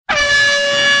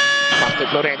parte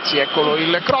Florenzi, eccolo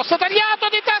il cross tagliato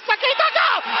di testa, Keita,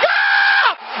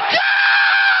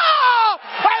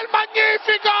 è il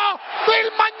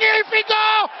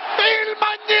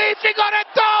magnifico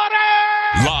rettore!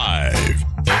 Live.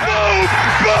 Boom,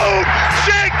 boom,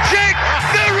 shake, shake,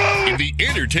 the room! In the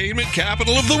entertainment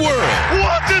capital of the world.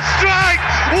 What a strike!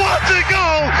 What a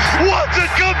goal! What a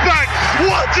comeback!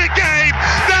 What a game!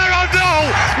 There are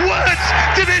no words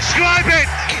to describe it!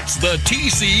 It's the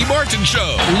TC Martin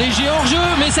Show. Léger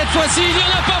hors-jeu, mais cette fois-ci, il n'y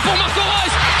en a pas pour Marco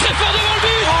Reus. Très fort devant le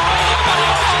but.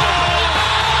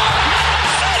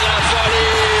 C'est la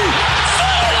folie!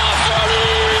 C'est la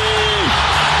folie!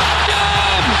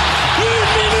 Gab! Une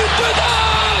minute de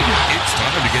dingue! It's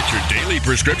time to get your daily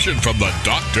prescription from the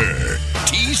doctor,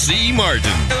 TC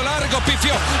Martin. Largo,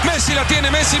 pifio, Messi la tiene,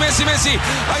 Messi,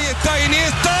 ahí está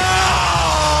Iniesta,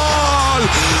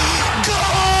 ¡Gol!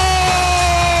 ¡Gol!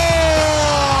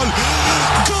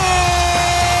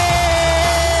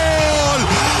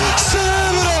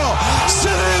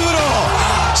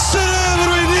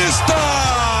 ¡Cerebro Iniesta!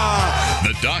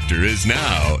 The doctor is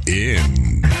now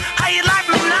in. How you like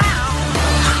me now?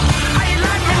 How you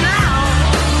like me now?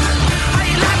 How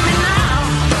you like me now?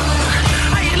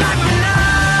 How you like me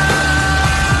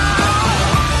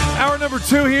now? Hour number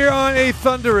 2 here on a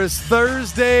thunderous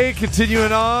Thursday.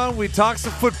 Continuing on, we talk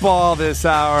some football this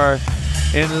hour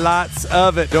and lots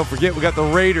of it. Don't forget, we got the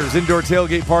Raiders Indoor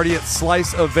Tailgate Party at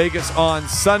Slice of Vegas on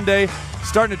Sunday,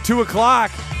 starting at 2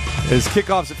 o'clock. As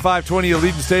kickoffs at 5:20 at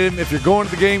Allegiant Stadium. If you're going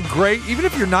to the game, great. Even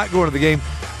if you're not going to the game,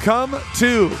 come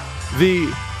to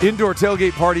the Indoor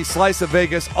Tailgate Party, Slice of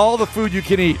Vegas. All the food you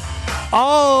can eat,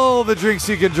 all the drinks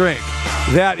you can drink.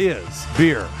 That is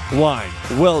beer, wine,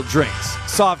 well drinks,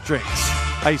 soft drinks,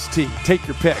 iced tea. Take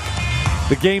your pick.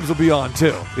 The games will be on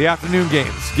too. The afternoon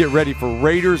games. Get ready for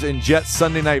Raiders and Jets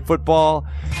Sunday Night Football.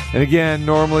 And again,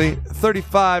 normally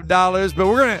 $35, but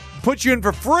we're going to put you in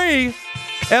for free.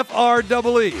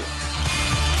 FREE.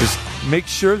 Just make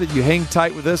sure that you hang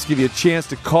tight with us, give you a chance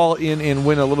to call in and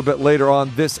win a little bit later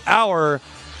on this hour.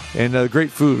 And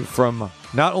great food from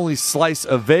not only Slice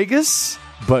of Vegas,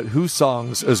 but Who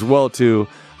Songs as well too.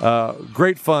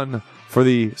 Great fun for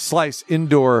the Slice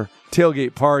Indoor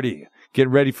Tailgate Party.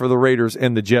 Getting ready for the Raiders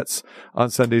and the Jets on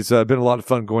Sundays. Been a lot of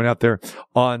fun going out there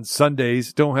on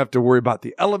Sundays. Don't have to worry about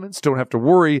the elements. Don't have to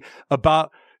worry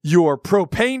about your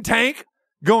propane tank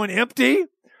going empty,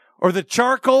 or the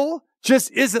charcoal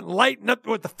just isn't lighting up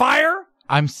with the fire.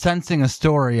 I'm sensing a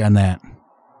story on that.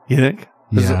 You think?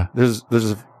 Yeah. There's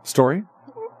a story?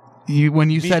 When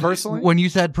you said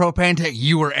propane tank,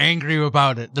 you were angry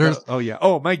about it. Oh yeah.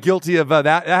 Oh, am I guilty of that?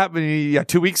 That happened to me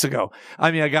 2 weeks ago.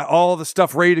 I mean, I got all the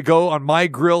stuff ready to go on my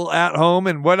grill at home,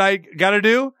 and what I got to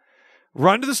do?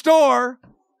 Run to the store,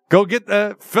 go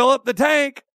fill up the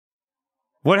tank.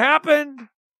 What happened?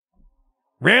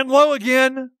 Ran low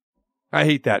again. I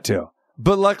hate that too.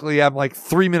 But luckily, I'm like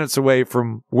 3 minutes away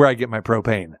from where I get my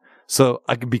propane. So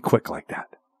I can be quick like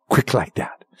that. Quick like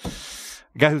that.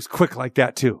 A guy who's quick like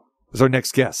that too is our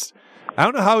next guest. I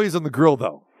don't know how he's on the grill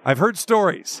though. I've heard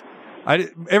stories.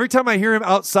 Every time I hear him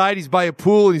outside, he's by a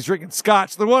pool and he's drinking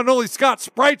scotch. The one and only Scott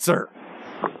Spreitzer.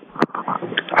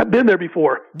 I've been there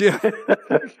before. Yeah.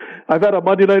 I've had a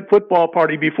Monday night football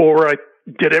party before where I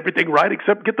did everything right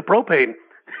except get the propane.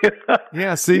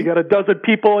 Yeah, see, you got a dozen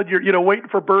people and you're waiting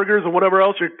for burgers and whatever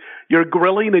else you're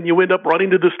grilling, and you end up running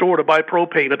to the store to buy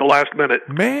propane at the last minute.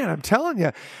 Man, I'm telling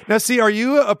you. Now, see, are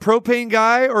you a propane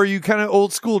guy or are you kind of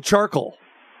old school charcoal?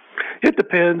 It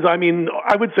depends. I mean,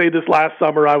 I would say this last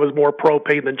summer I was more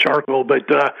propane than charcoal, but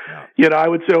I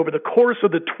would say over the course of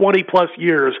the 20 plus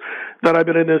years that I've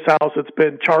been in this house, it's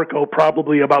been charcoal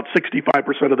probably about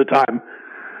 65% of the time.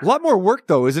 A lot more work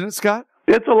though, isn't it, Scott?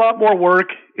 It's a lot more work,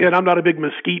 and I'm not a big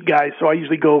mesquite guy, so I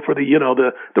usually go for the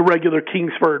regular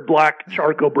Kingsford black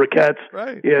charcoal briquettes,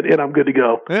 right? And I'm good to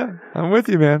go. Yeah, I'm with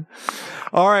you, man.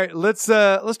 All right, let's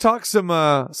talk some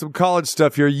college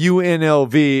stuff here.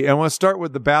 UNLV, and I want to start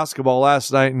with the basketball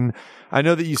last night, and I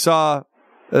know that you saw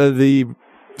the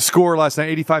score last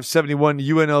night, 85-71.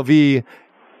 UNLV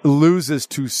loses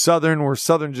to Southern, where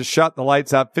Southern just shot the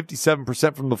lights out,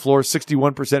 57% from the floor,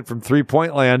 61% from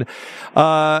three-point land.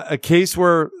 A case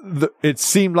where it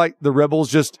seemed like the Rebels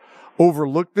just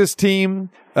overlooked this team.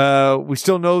 We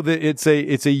still know that it's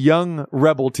a young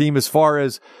Rebel team as far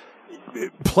as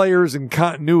players and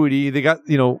continuity. They got,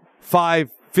 5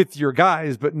 fifth-year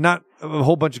guys, but not a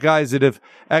whole bunch of guys that have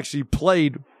actually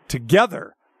played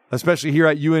together, especially here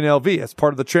at UNLV. As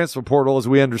part of the transfer portal, as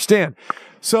we understand.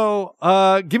 So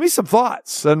give me some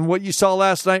thoughts on what you saw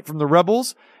last night from the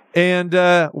Rebels, and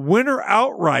winner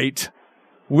outright,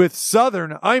 with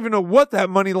Southern. I don't even know what that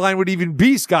money line would even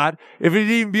be, Scott, if it'd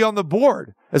even be on the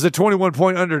board as a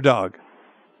 21-point underdog.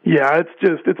 Yeah,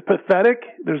 it's pathetic.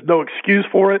 There's no excuse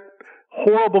for it.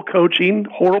 Horrible coaching,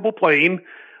 horrible playing,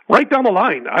 right down the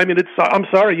line. I mean, I'm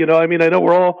sorry, I know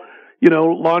we're all,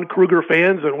 Lon Kruger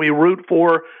fans, and we root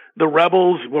for the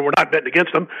Rebels when we're not betting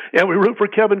against them, and we root for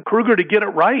Kevin Kruger to get it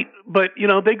right. But,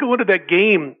 they go into that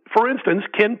game. For instance,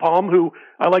 Ken Palm, who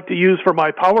I like to use for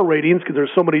my power ratings because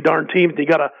there's so many darn teams, and you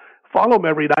got to follow him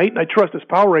every night, and I trust his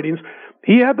power ratings.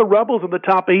 He had the Rebels in the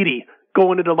top 80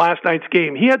 going into last night's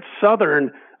game. He had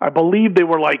Southern, I believe they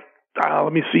were like,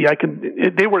 let me see,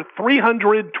 they were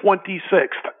 326th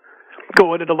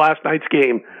going into last night's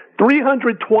game.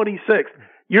 326th.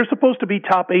 You're supposed to be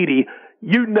top 80.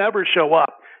 You never show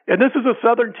up. And this is a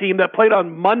Southern team that played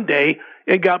on Monday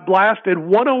and got blasted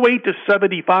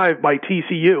 108-75 by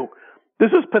TCU.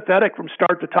 This is pathetic from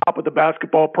start to top of the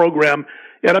basketball program.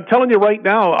 And I'm telling you right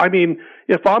now, I mean,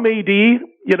 if I'm AD,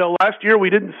 last year we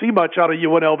didn't see much out of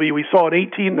UNLV. We saw an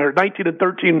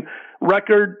 19-13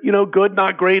 record, good,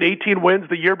 not great, 18 wins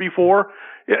the year before.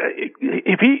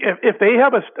 If they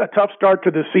have a tough start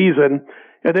to the season,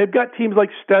 and they've got teams like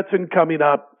Stetson coming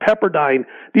up, Pepperdine,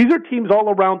 these are teams all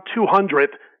around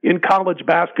 200th in college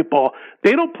basketball.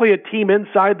 They don't play a team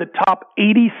inside the top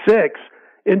 86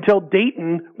 until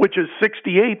Dayton, which is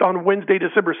 68th on Wednesday,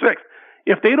 December 6th.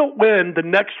 If they don't win the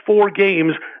next 4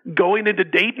 games going into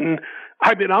Dayton,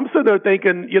 I mean, I'm sitting there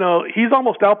thinking, he's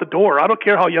almost out the door. I don't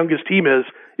care how young his team is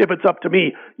if it's up to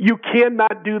me. You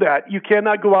cannot do that. You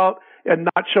cannot go out and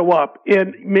not show up.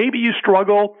 And maybe you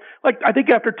struggle. Like, I think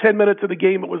after 10 minutes of the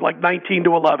game, it was like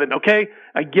 19-11. Okay.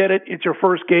 I get it. It's your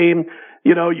first game.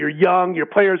 You're young. Your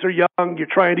players are young. You're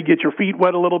trying to get your feet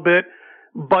wet a little bit.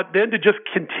 But then to just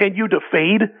continue to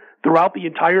fade throughout the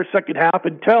entire second half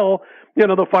until,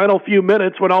 the final few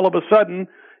minutes when all of a sudden,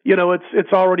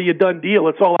 it's already a done deal.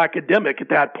 It's all academic at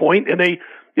that point. And they,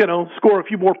 score a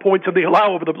few more points than they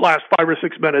allow over the last 5 or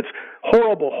 6 minutes.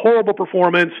 Horrible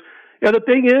performance. And the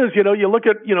thing is, you look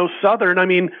at, Southern, I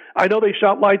mean, I know they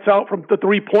shot lights out from the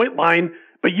 3-point line,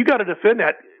 but you got to defend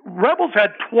that. Rebels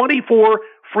had 24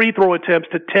 free throw attempts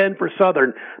to 10 for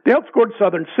Southern. They outscored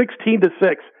Southern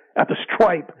 16-6 at the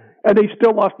stripe, and they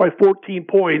still lost by 14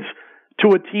 points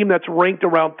to a team that's ranked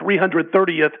around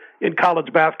 330th in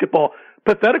college basketball.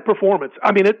 Pathetic performance.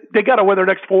 I mean, they got to win their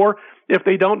next 4. If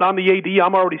they don't, I'm the AD,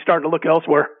 I'm already starting to look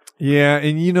elsewhere. Yeah,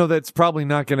 and that's probably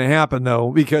not going to happen though,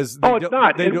 because it's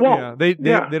not. It won't. They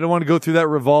don't want to go through that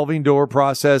revolving door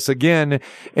process again.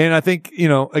 And I think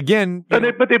again.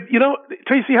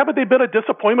 Tracy, haven't they been a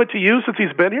disappointment to you since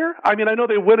he's been here? I mean, I know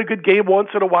they win a good game once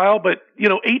in a while, but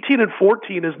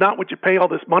 18-14 is not what you pay all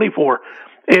this money for.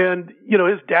 And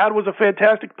his dad was a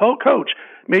fantastic coach.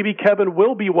 Maybe Kevin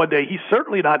will be one day. He's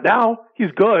certainly not now.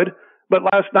 He's good. But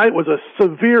last night was a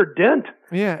severe dent,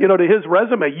 to his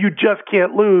resume. You just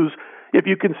can't lose if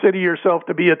you consider yourself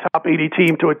to be a top 80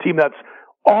 team to a team that's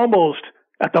almost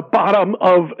at the bottom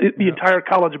of the entire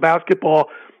college basketball,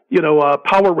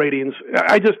 power ratings.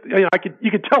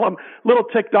 You could tell I'm a little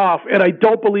ticked off, and I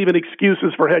don't believe in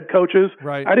excuses for head coaches.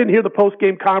 Right. I didn't hear the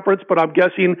post-game conference, but I'm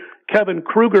guessing Kevin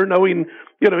Kruger, knowing,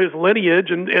 his lineage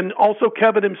and also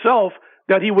Kevin himself,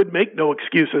 that he would make no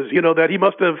excuses, that he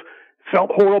must have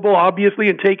felt horrible, obviously,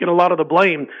 and taken a lot of the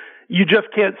blame. You just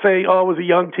can't say, oh, it was a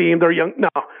young team. They're young. No,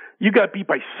 you got beat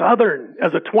by Southern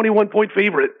as a 21-point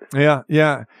favorite. Yeah.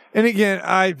 And again,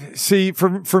 I see,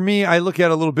 for me, I look at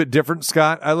it a little bit different,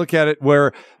 Scott. I look at it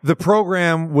where the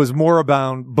program was more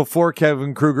about before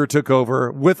Kevin Kruger took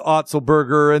over with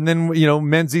Otzelberger, and then,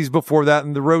 Menzies before that,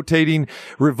 and the rotating,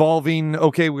 revolving,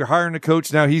 okay, we're hiring a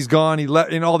coach, now he's gone, he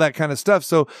left, and all that kind of stuff.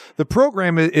 So the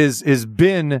program is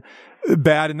been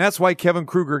bad, and that's why Kevin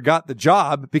Kruger got the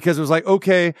job, because it was like,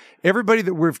 okay, everybody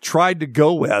that we've tried to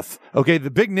go with, okay,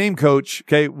 the big name coach,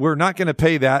 okay, we're not going to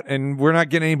pay that, and we're not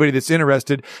getting anybody that's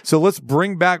interested, so let's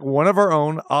bring back one of our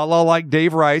own, a la like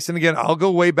Dave Rice. And again, I'll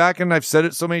go way back, and I've said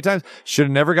it so many times, should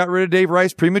have never got rid of Dave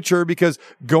Rice premature, because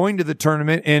going to the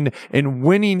tournament and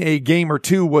winning a game or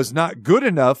two was not good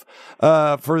enough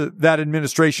for that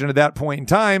administration at that point in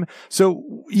time. So,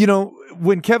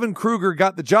 when Kevin Kruger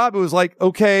got the job, it was like,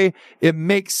 okay, it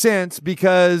makes sense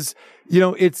because,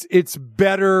 it's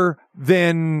better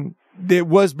than it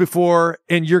was before,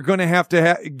 and you're going to have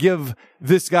to give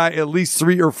this guy at least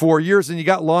 3 or 4 years, and you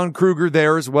got Lon Kruger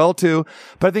there as well too.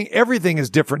 But I think everything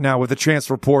is different now with the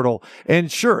transfer portal.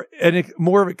 And sure, a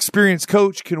more experienced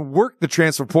coach can work the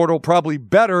transfer portal probably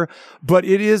better, but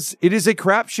it is a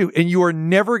crapshoot, and you are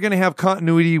never going to have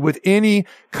continuity with any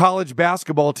college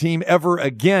basketball team ever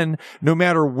again, no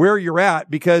matter where you're at,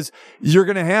 because you're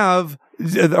going to have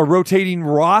a rotating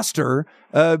roster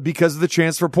because of the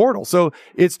transfer portal. So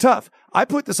it's tough. I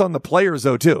put this on the players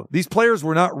though too. These players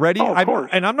were not ready.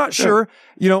 And I'm not sure,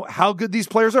 how good these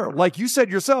players are. Like you said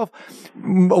yourself, a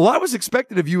lot was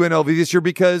expected of UNLV this year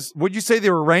because would you say they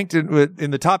were ranked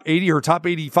in the top 80 or top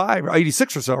 85 or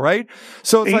 86 or so, right?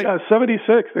 So it's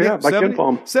 76. Yeah, by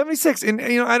KenPom. 76. And,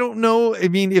 I don't know,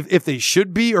 if they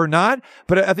should be or not,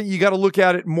 but I think you got to look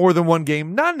at it more than one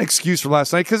game. Not an excuse for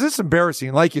last night because it's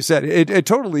embarrassing. Like you said, it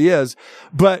totally is.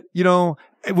 But,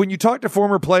 when you talk to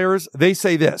former players, they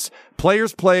say this: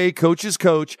 players play, coaches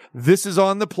coach. This is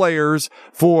on the players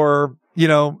for,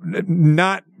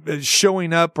 not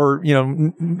showing up or,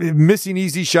 missing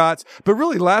easy shots. But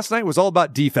really last night was all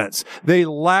about defense. They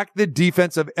lacked the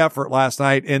defensive effort last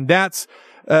night. And that's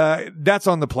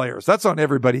on the players. That's on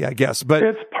everybody, I guess. But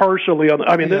it's partially on.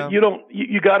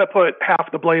 You got to put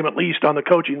half the blame at least on the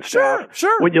coaching staff.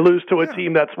 Sure. When you lose to a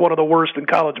team that's one of the worst in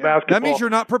college basketball, that means you're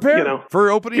not prepared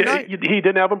for opening night. He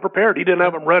didn't have them prepared. He didn't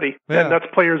have them ready, and that's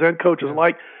players and coaches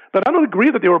alike. But I don't agree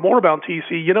that they were more about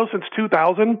TC. Since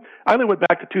 2000, I only went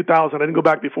back to 2000. I didn't go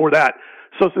back before that.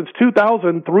 So since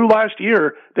 2000 through last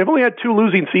year, they've only had 2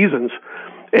 losing seasons.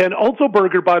 And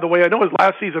Otzelberger, by the way, I know his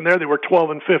last season there, they were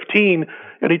 12-15,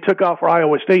 and he took off for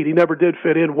Iowa State. He never did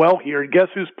fit in well here. And guess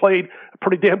who's played a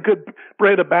pretty damn good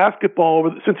brand of basketball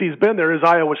since he's been there is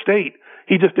Iowa State.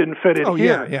 He just didn't fit in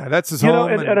here. Yeah, that's his home.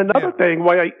 And another thing,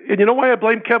 why I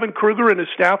blame Kevin Kruger and his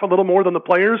staff a little more than the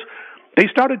players? They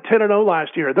started 10-0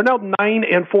 last year. They're now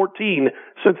 9-14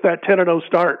 since that 10-0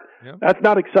 start. Yep. That's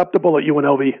not acceptable at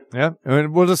UNLV. Yeah,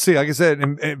 we'll just see. Like I said,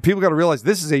 and people got to realize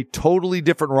this is a totally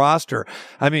different roster.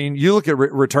 You look at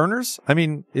returners.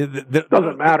 It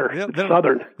doesn't matter. Yeah, it's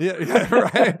Southern. Yeah,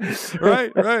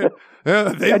 right. Yeah,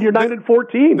 and you're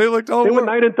 9-14. They looked all. They went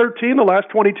 9-13 the last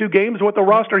 22 games with the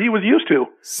roster he was used to.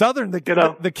 Southern,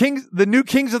 the kings, the new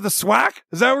kings of the SWAC.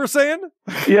 Is that what we're saying?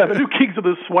 Yeah, the new kings of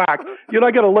the SWAC.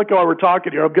 I got to look while we're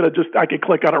talking here. I can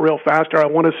click on it real fast here. I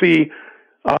want to see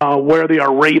where they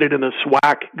are rated in the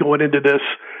SWAC going into this.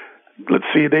 Let's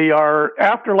see. They are,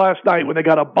 after last night when they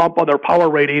got a bump on their power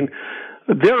rating,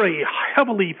 they're a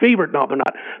heavily favored. No, they're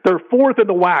not. They're 4th in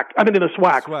the WAC. In the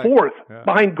SWAC. 4th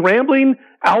behind Grambling,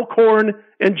 Alcorn,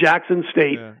 and Jackson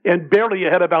State, and barely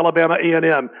ahead of Alabama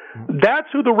A&M. That's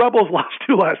who the Rebels lost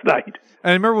to last night.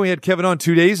 And I remember we had Kevin on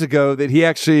 2 days ago that he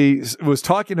actually was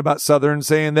talking about Southern,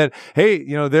 saying that, hey,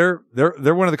 they're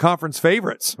one of the conference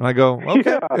favorites. And I go,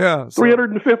 okay, yeah.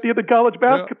 350th in college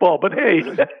basketball. But hey,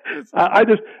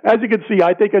 as you can see,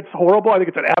 I think it's horrible. I think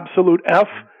it's an absolute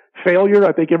failure.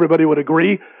 I think everybody would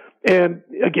agree. And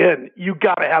again, you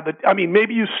got to have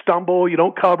maybe you stumble, you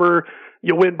don't cover,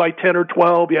 you win by 10 or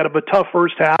 12, you had a tough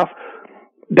first half.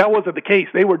 That wasn't the case.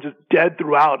 They were just dead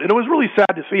throughout. And it was really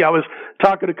sad to see. I was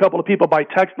talking to a couple of people by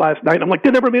text last night. I'm like,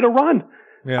 they never made a run.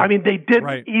 Yeah. They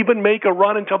didn't even make a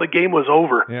run until the game was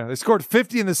over. Yeah, they scored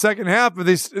 50 in the second half, but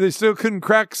they still couldn't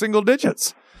crack single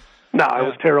digits. No, it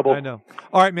was terrible. I know.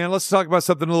 All right, man, let's talk about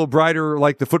something a little brighter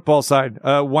like the football side.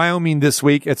 Wyoming this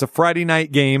week. It's a Friday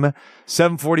night game,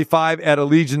 7:45 at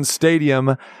Allegiant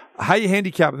Stadium. How you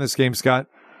handicapping this game, Scott?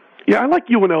 Yeah, I like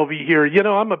UNLV here.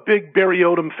 I'm a big Barry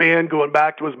Odom fan going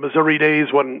back to his Missouri days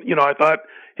when, I thought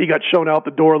he got shown out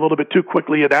the door a little bit too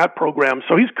quickly in that program.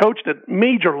 So he's coached at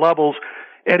major levels.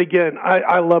 And again,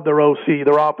 I love their OC,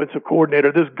 their offensive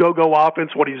coordinator, this go-go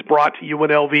offense, what he's brought to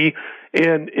UNLV,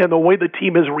 and the way the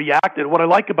team has reacted. What I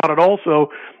like about it also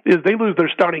is they lose their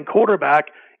starting quarterback,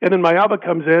 and then Mayava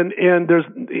comes in, and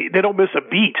they don't miss a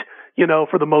beat,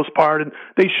 for the most part. And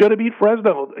they should have beat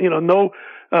Fresno.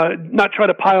 Not try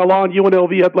to pile on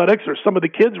UNLV athletics or some of the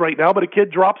kids right now, but a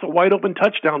kid drops a wide open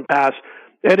touchdown pass.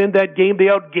 And in that game, they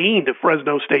outgained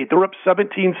Fresno State. They're up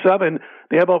 17-7.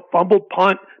 They have a fumbled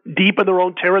punt deep in their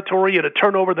own territory and a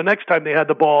turnover the next time they had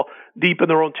the ball deep in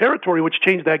their own territory, which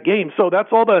changed that game. So that's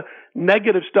all the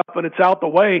negative stuff, and it's out the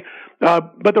way.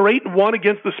 But they're 8-1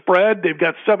 against the spread. They've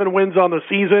got 7 wins on the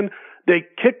season. They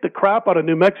kicked the crap out of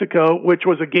New Mexico, which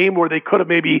was a game where they could have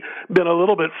maybe been a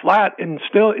little bit flat, and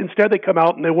instead they come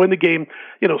out and they win the game,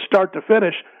 start to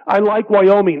finish. I like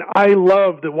Wyoming. I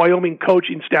love the Wyoming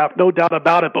coaching staff, no doubt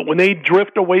about it. But when they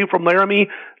drift away from Laramie,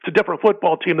 it's a different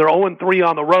football team. They're 0-3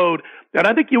 on the road, and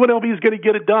I think UNLV is going to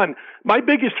get it done. My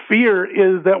biggest fear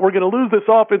is that we're going to lose this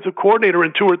offensive coordinator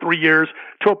in 2 or 3 years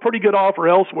to a pretty good offer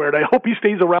elsewhere, and I hope he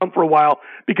stays around for a while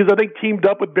because I think teamed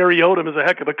up with Barry Odom is a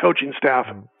heck of a coaching staff.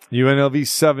 UNLV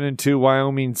 7-2,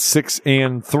 Wyoming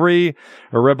 6-3.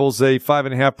 The Rebels a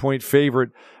 5.5 point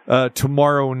favorite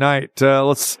tomorrow night.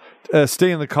 Let's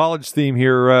stay in the college theme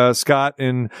here, Scott,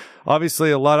 and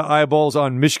obviously a lot of eyeballs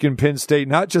on Michigan Penn State,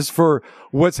 not just for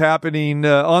what's happening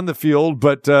on the field,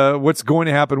 but what's going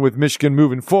to happen with Michigan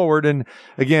moving forward. And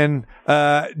again,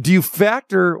 do you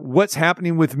factor what's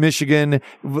happening with Michigan,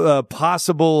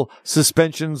 possible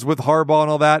suspensions with Harbaugh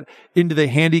and all that, into the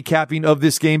handicapping of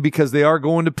this game, because they are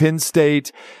going to Penn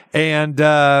State, and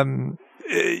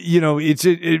you know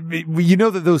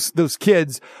that those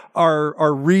kids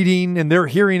are reading and they're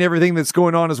hearing everything that's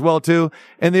going on as well too,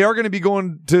 and they are going to be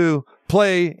going to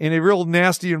play in a real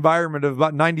nasty environment of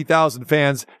about 90,000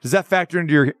 fans. Does that factor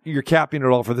into your capping at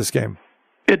all for this game?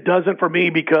 It doesn't for me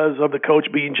because of the coach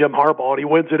being Jim Harbaugh. He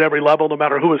wins at every level, no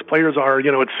matter who his players are.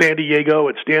 You know, it's San Diego,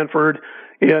 it's Stanford,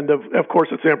 and of course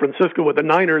it's San Francisco with the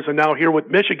Niners, and now here with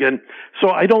Michigan. So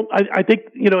I think,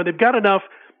 you know, they've got enough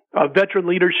veteran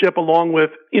leadership along with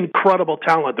incredible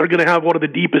talent. They're going to have one of the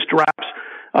deepest drafts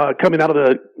coming out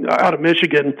of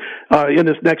Michigan in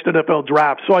this next NFL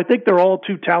draft. So I think they're all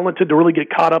too talented to really get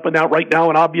caught up in that right now.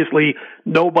 And obviously,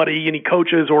 nobody, any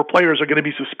coaches or players, are going to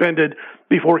be suspended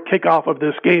before kickoff of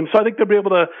this game. So I think they'll be able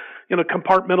to, you know,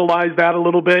 compartmentalize that a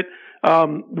little bit.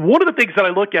 One of the things that I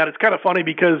look at, it's kind of funny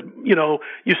because, you know,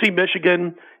 you see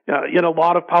Michigan in a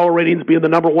lot of power ratings being the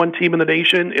number one team in the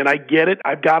nation, and I get it.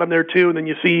 I've got them there too. And then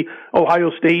you see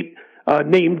Ohio State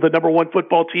named the number one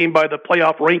football team by the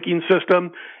playoff ranking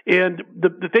system. And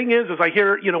the thing is I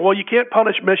hear, you know, well, you can't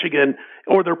punish Michigan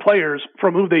or their players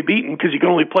from who they've beaten because you can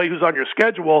only play who's on your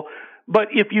schedule. But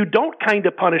if you don't kind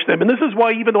of punish them, and this is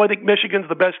why, even though I think Michigan's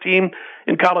the best team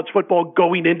in college football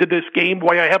going into this game,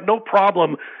 why I have no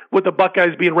problem with the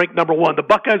Buckeyes being ranked number one. The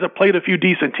Buckeyes have played a few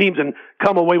decent teams and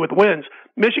come away with wins.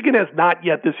 Michigan has not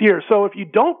yet this year. So if you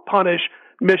don't punish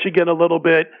Michigan a little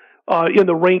bit in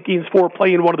the rankings for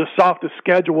playing one of the softest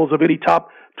schedules of any top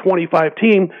 25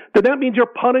 team, then that means you're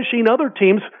punishing other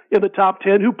teams in the top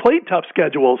 10 who played tough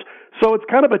schedules. So it's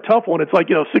kind of a tough one. It's like,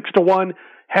 you know, 6-1,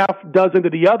 half dozen to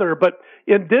the other. But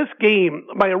in this game,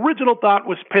 my original thought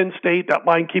was Penn State. That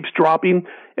line keeps dropping.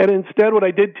 And instead, what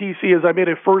I did, TC, is I made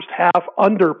a first half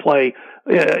underplay.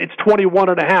 It's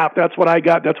 21.5. That's what I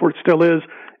got. That's where it still is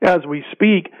as we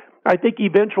speak. I think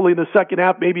eventually in the second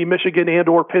half, maybe Michigan and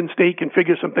or Penn State can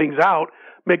figure some things out,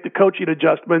 make the coaching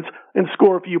adjustments, and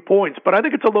score a few points. But I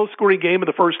think it's a low-scoring game in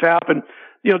the first half. And,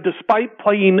 you know, despite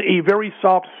playing a very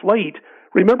soft slate,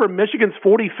 remember Michigan's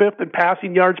 45th in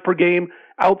passing yards per game,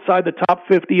 outside the top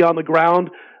 50 on the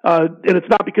ground. And it's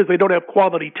not because they don't have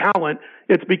quality talent.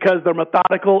 It's because they're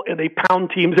methodical and they pound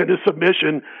teams into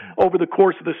submission over the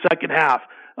course of the second half.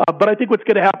 But I think what's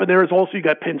going to happen there is also you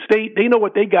got Penn State. They know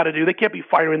what they got to do. They can't be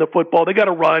firing the football. They got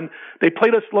to run. They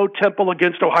played a slow tempo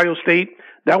against Ohio State.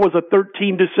 That was a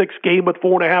 13-6 game with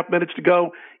 4.5 minutes to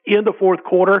go in the fourth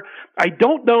quarter. I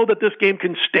don't know that this game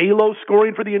can stay low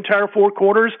scoring for the entire four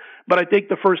quarters, but I think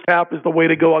the first half is the way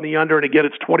to go on the under, and again,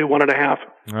 it's 21.5.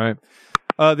 All right.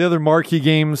 The other marquee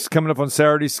games coming up on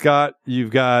Saturday, Scott, you've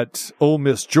got Ole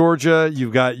Miss, Georgia.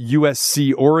 You've got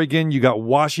USC, Oregon. You got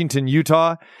Washington,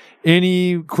 Utah.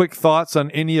 Any quick thoughts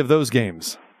on any of those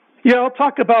games? Yeah, I'll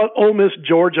talk about Ole Miss,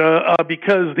 Georgia,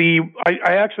 because I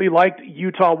actually liked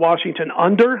Utah, Washington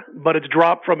under, but it's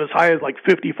dropped from as high as like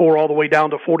 54 all the way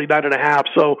down to 49.5.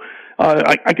 So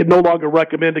I could no longer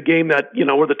recommend a game that, you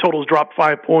know, where the totals dropped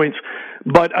 5 points.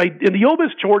 But in the Ole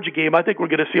Miss, Georgia game, I think we're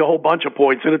going to see a whole bunch of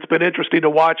points, and it's been interesting to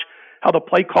watch how the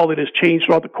play calling has changed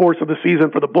throughout the course of the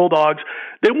season for the Bulldogs.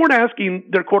 They weren't asking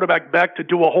their quarterback Beck to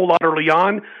do a whole lot early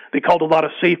on. They called a lot of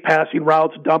safe passing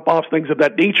routes, dump-offs, things of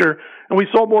that nature. And we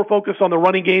saw more focus on the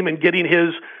running game and getting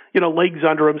his, you know, legs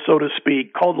under him, so to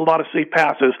speak. Called a lot of safe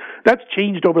passes. That's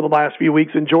changed over the last few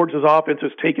weeks, and Georgia's offense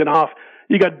has taken off.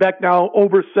 You got Beck now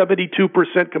over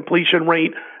 72% completion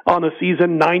rate on the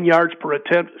season, 9 yards per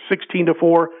attempt,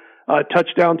 16-4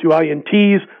 touchdown to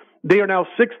INTs. They are now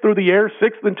sixth through the air,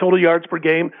 sixth in total yards per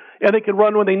game, and they can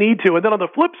run when they need to. And then on the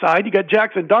flip side, you got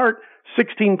Jackson Dart,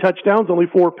 16 touchdowns, only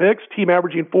 4 picks, team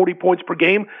averaging 40 points per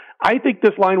game. I think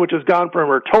this line, which has gone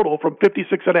from a total from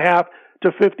 56.5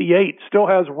 to 58, still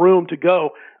has room to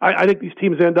go. I think these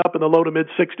teams end up in the low to mid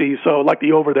 60s, so I like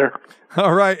the over there.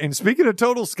 All right. And speaking of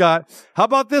total, Scott, how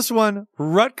about this one?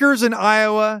 Rutgers and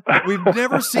Iowa. We've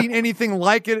never seen anything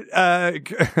like it.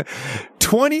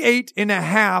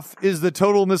 28.5 is the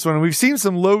total in this one. We've seen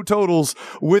some low totals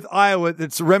with Iowa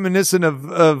that's reminiscent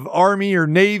of Army or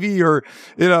Navy or,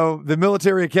 you know, the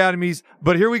military academies.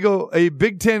 But here we go. A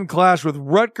Big Ten clash with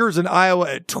Rutgers and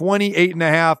Iowa at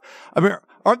 28.5. I mean,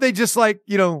 aren't they just like,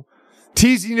 you know,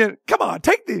 teasing it? Come on,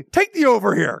 take the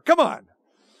over here. Come on.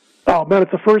 Oh man,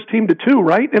 it's the first team to 2,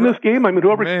 right? In this game, I mean,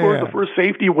 whoever scores the first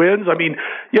safety wins. I mean,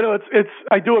 it's.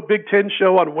 I do a Big Ten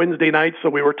show on Wednesday nights, so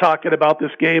we were talking about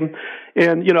this game,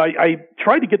 and I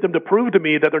tried to get them to prove to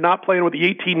me that they're not playing with the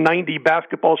 1890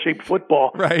 basketball-shaped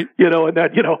football, right? And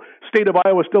that state of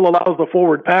Iowa still allows the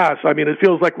forward pass. I mean, it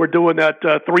feels like we're doing that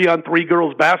 3-on-3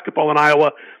 girls basketball in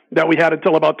Iowa that we had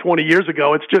until about 20 years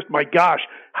ago. It's just, my gosh,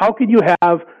 how can you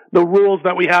have the rules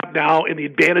that we have now and the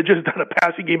advantages that a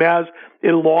passing game has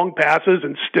in long passes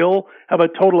and still have a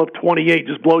total of 28?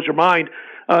 Just blows your mind.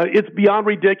 It's beyond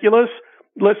ridiculous.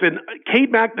 Listen, Cade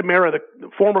McNamara, the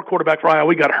former quarterback for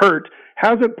Iowa, got hurt,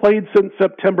 hasn't played since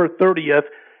September 30th.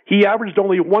 He averaged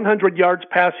only 100 yards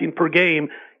passing per game.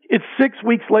 It's 6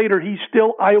 weeks later. He's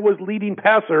still Iowa's leading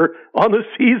passer on the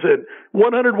season.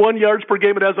 101 yards per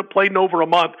game. It hasn't played in over a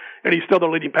month, and he's still the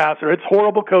leading passer. It's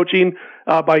horrible coaching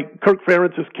by Kirk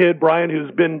Ferentz's kid, Brian,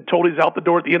 who's been told he's out the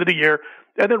door at the end of the year.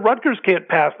 And then Rutgers can't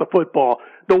pass the football.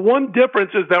 The one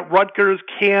difference is that Rutgers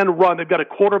can run. They've got a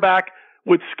quarterback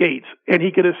with skates, and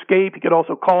he can escape. He can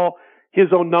also call his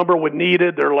own number when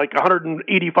needed. They're like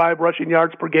 185 rushing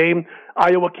yards per game.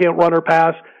 Iowa can't run or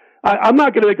pass. I'm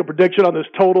not going to make a prediction on this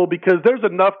total because there's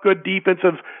enough good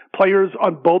defensive players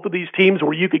on both of these teams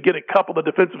where you could get a couple of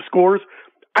defensive scores.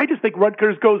 I just think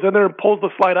Rutgers goes in there and pulls the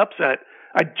slight upset.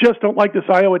 I just don't like this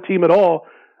Iowa team at all.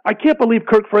 I can't believe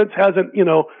Kirk Ferentz hasn't,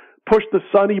 pushed the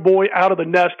Sonny boy out of the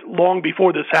nest long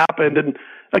before this happened. And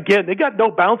again, they got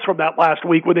no bounce from that last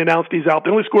week when they announced he's out.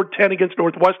 They only scored 10 against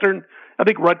Northwestern. I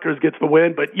think Rutgers gets the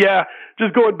win. But yeah,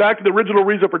 just going back to the original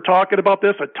reason for talking about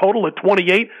this, a total of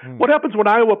 28. What happens when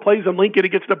Iowa plays in Lincoln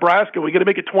against Nebraska? We going to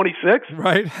make it 26?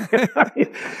 Right.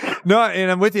 No,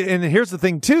 and I'm with you. And here's the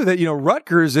thing too, that,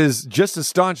 Rutgers is just as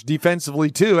staunch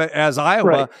defensively too as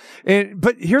Iowa. Right.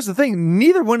 But here's the thing.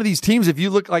 Neither one of these teams, if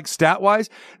you look like stat wise,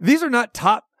 these are not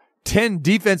top 10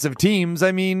 defensive teams.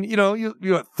 I mean, you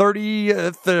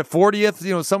 30th,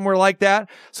 40th, somewhere like that.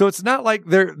 So it's not like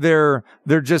they're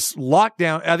just locked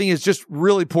down. I think it's just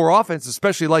really poor offense,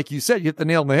 especially like you said, you hit the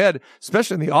nail on the head,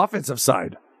 especially on the offensive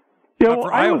side. Yeah, well,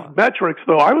 Iowa's metrics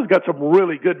though, Iowa's got some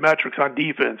really good metrics on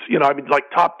defense. Like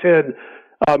top 10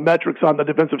 metrics on the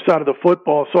defensive side of the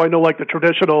football. So I know like the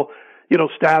traditional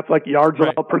stats like yards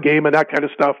allowed per game and that kind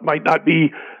of stuff might not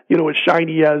be, as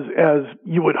shiny as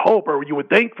you would hope or you would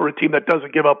think for a team that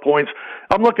doesn't give up points.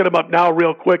 I'm looking them up now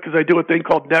real quick because I do a thing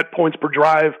called net points per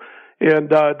drive, and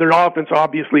their offense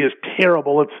obviously is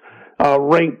terrible. It's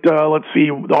ranked, let's see,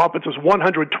 the offense is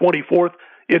 124th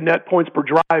in net points per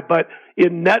drive, but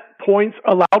in net points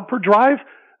allowed per drive,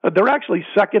 they're actually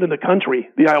second in the country,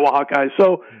 the Iowa Hawkeyes.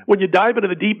 So when you dive into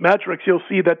the deep metrics, you'll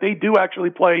see that they do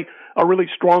actually play a really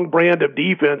strong brand of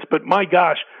defense. But my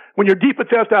gosh, when your defense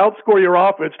has to outscore your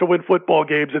offense to win football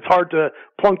games, it's hard to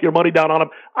plunk your money down on them.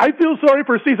 I feel sorry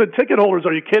for season ticket holders.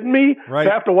 Are you kidding me? Right.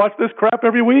 To have to watch this crap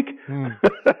every week?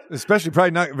 Especially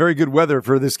probably not very good weather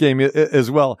for this game as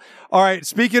well. All right,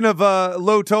 speaking of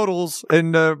low totals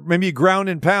and maybe ground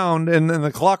and pound and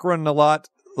the clock running a lot,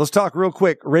 let's talk real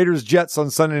quick. Raiders Jets on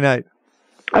Sunday night.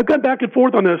 I've gone back and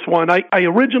forth on this one. I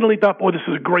originally thought, boy, this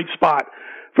is a great spot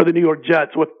for the New York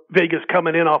Jets with Vegas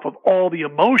coming in off of all the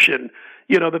emotion,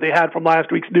 that they had from last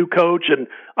week's new coach and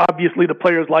obviously the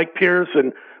players like Pierce.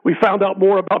 And we found out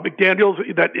more about McDaniels,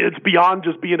 that it's beyond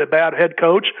just being a bad head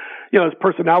coach. His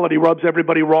personality rubs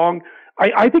everybody wrong.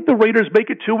 I think the Raiders make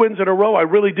it 2 wins in a row. I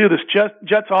really do. This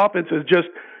Jets offense is just,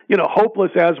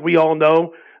 hopeless, as we all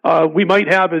know. We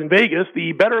might have in Vegas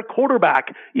the better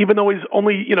quarterback, even though he's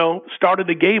only, started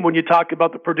the game when you talk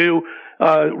about the Purdue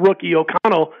rookie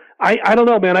O'Connell. I don't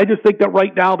know, man. I just think that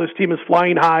right now this team is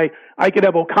flying high. I could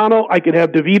have O'Connell. I could have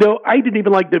DeVito. I didn't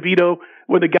even like DeVito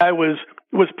when the guy was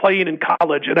playing in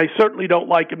college, and I certainly don't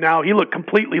like him now. He looked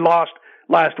completely lost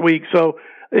last week. So,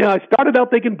 I started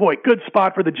out thinking, boy, good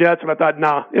spot for the Jets, and I thought,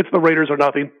 nah, it's the Raiders or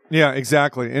nothing. Yeah,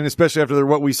 exactly. And especially after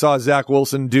what we saw Zach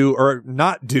Wilson do or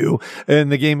not do in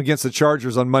the game against the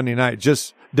Chargers on Monday night.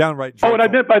 Just downright dreadful. Oh, and I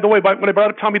meant, by the way, when I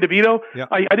brought up Tommy DeVito,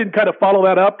 I didn't kind of follow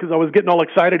that up because I was getting all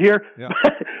excited here. Yeah.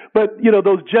 But,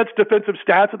 those Jets defensive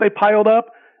stats that they piled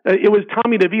up, it was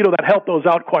Tommy DeVito that helped those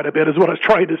out quite a bit is what I was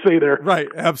trying to say there. Right.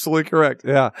 Absolutely correct.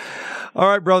 Yeah. All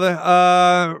right,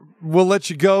 brother. We'll let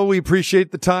you go. We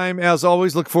appreciate the time. As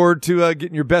always, look forward to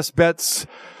getting your best bets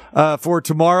for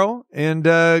tomorrow. And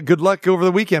good luck over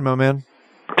the weekend, my man.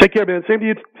 Take care, man. Same to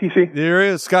you, TC. There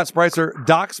is Scott Spreitzer,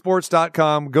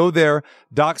 DocSports.com. Go there,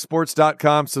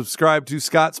 DocSports.com. Subscribe to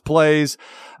Scott's Plays,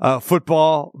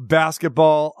 football,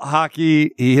 basketball,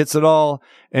 hockey. He hits it all.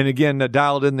 And again,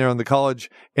 dialed in there on the college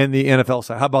and the NFL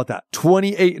side. How about that?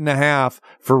 28.5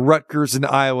 for Rutgers and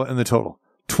Iowa in the total.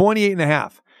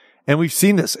 28.5. And we've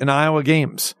seen this in Iowa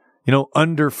games.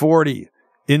 under 40,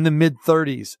 in the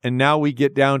mid-30s, and now we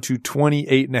get down to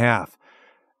 28.5.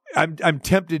 I'm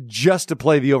tempted just to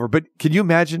play the over, but can you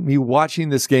imagine me watching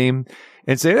this game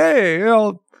and say,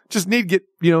 hey, just need to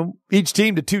get, each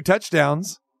team to 2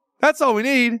 touchdowns. That's all we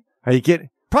need. Are you kidding?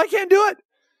 Probably can't do it.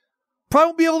 Probably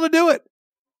won't be able to do it.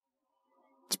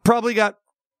 It's probably got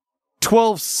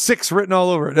 12-6 written all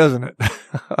over it, doesn't it?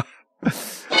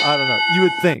 I don't know. You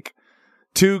would think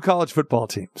 2 college football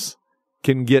teams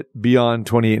can get beyond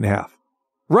 28.5.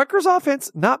 Rutgers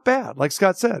offense, not bad, like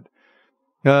Scott said.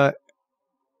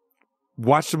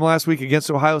 Watched them last week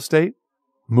against Ohio State.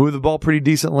 Moved the ball pretty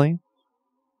decently.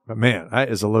 But man, that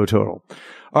is a low total.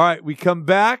 All right, we come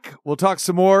back. We'll talk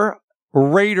some more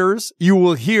Raiders. You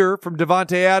will hear from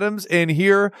Davante Adams and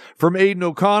hear from Aiden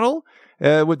O'Connell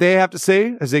what they have to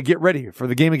say as they get ready for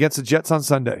the game against the Jets on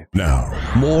Sunday. Now,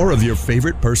 more of your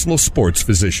favorite personal sports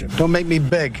physician. Don't make me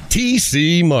big.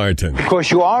 T.C. Martin. Of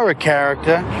course, you are a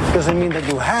character. Doesn't mean that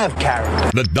you have character.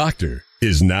 The doctor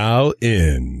is now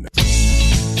in.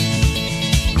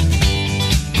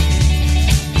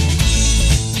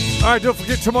 All right, don't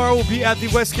forget, tomorrow we'll be at the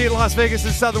Westgate Las Vegas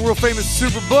inside the world-famous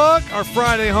Superbook, our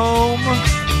Friday home.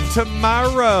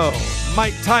 Tomorrow,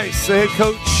 Mike Tice, the head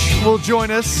coach, will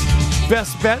join us.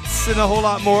 Best bets and a whole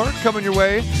lot more coming your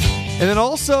way. And then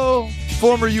also,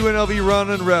 former UNLV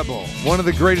Running Rebel, one of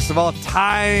the greatest of all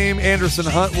time, Anderson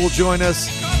Hunt, will join us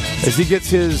as he gets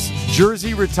his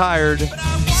jersey retired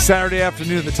Saturday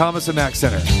afternoon at the Thomas & Mack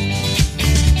Center.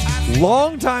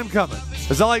 Long time coming.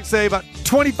 As I like to say, about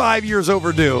 25 years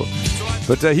overdue.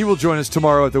 But he will join us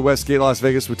tomorrow at the Westgate Las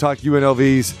Vegas. We'll talk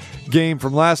UNLV's game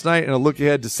from last night and a look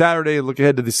ahead to Saturday, a look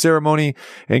ahead to the ceremony,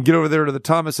 and get over there to the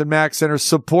Thomas & Mack Center,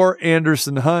 support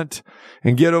Anderson Hunt,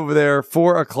 and get over there,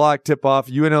 4 o'clock tip-off,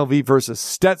 UNLV versus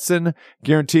Stetson.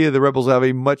 Guarantee you the Rebels have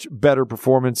a much better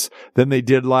performance than they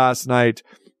did last night.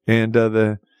 And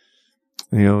the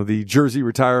jersey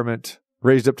retirement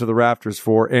raised up to the rafters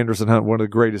for Anderson Hunt, one of the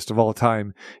greatest of all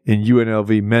time in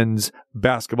UNLV men's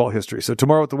basketball history. So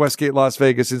tomorrow at the Westgate Las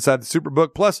Vegas inside the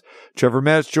Superbook. Plus, Trevor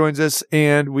Metz joins us,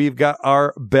 and we've got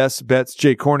our best bets.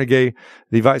 Jay Cornegay,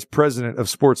 the vice president of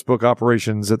sportsbook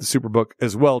operations at the Superbook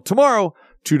as well. Tomorrow,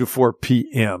 2 to 4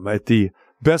 p.m. at the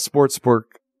best sportsbook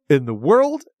in the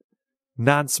world.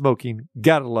 Non-smoking.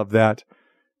 Gotta love that.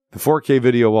 The 4K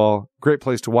video wall. Great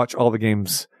place to watch all the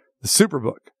games. The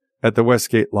Superbook at the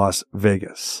Westgate Las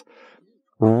Vegas.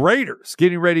 Raiders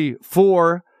getting ready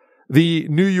for the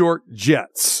New York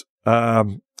Jets.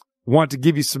 Want to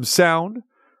give you some sound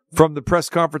from the press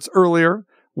conference earlier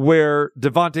where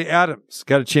Davante Adams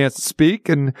got a chance to speak,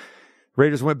 and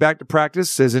Raiders went back to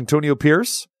practice as Antonio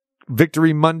Pierce.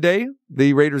 Victory Monday.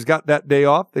 The Raiders got that day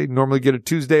off. They normally get a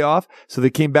Tuesday off, so they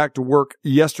came back to work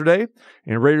yesterday,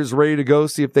 and Raiders ready to go,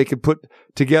 see if they can put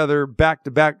together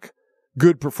back-to-back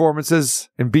good performances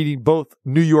and beating both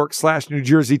New York/New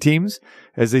Jersey teams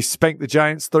as they spanked the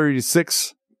Giants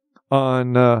 30-6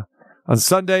 on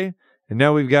Sunday. And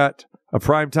now we've got a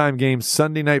primetime game,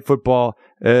 Sunday Night Football,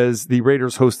 as the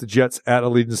Raiders host the Jets at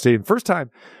Allegiant Stadium. First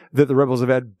time that the Rebels have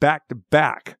had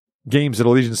back-to-back games at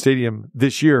Allegiant Stadium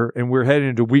this year, and we're heading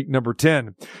into week number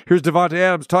 10. Here's Davante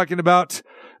Adams talking about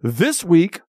this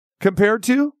week compared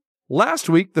to last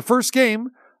week, the first game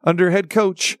under head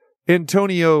coach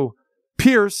Antonio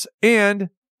Pierce and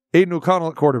Aiden O'Connell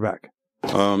at quarterback.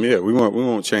 We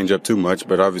won't change up too much,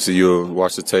 but obviously you'll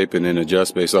watch the tape and then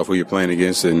adjust based off who you're playing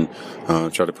against and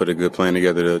try to put a good plan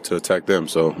together to attack them.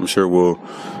 So I'm sure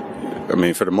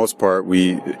for the most part,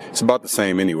 it's about the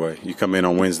same anyway. You come in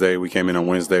on Wednesday. We came in on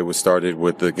Wednesday. We started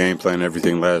with the game plan and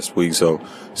everything last week, so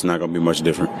it's not going to be much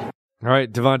different. All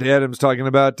right, Davante Adams talking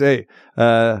about, we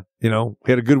had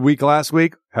a good week last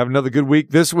week, have another good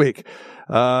week this week.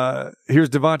 Here's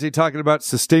Davante talking about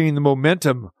sustaining the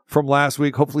momentum from last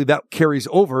week. Hopefully that carries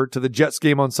over to the Jets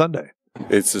game on Sunday.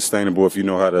 It's sustainable if you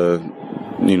know how to,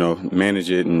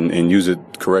 manage it and use it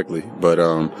correctly. But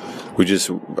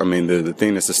the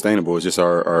thing that's sustainable is just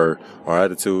our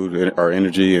attitude, our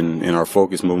energy, and our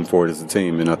focus moving forward as a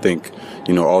team. And I think,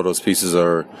 all those pieces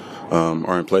are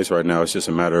in place right now. It's just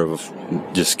a matter of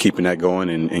just keeping that going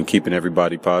and keeping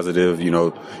everybody positive,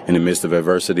 in the midst of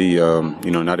adversity.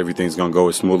 Not everything's going to go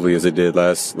as smoothly as it did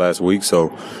last week.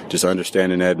 So just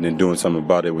understanding that and then doing something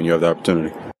about it when you have the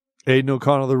opportunity. Aiden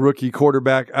O'Connell, the rookie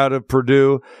quarterback out of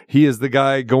Purdue. He is the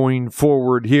guy going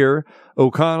forward here.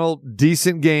 O'Connell,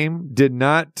 decent game, did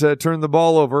not turn the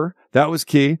ball over. That was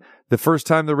key. The first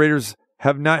time the Raiders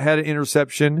have not had an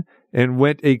interception and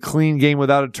went a clean game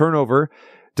without a turnover.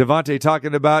 Davante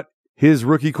talking about his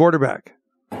rookie quarterback.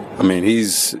 I mean, he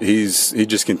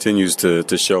just continues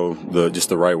to show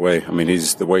the right way. I mean,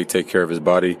 he's the way he take care of his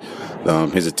body,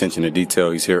 his attention to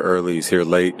detail. He's here early, he's here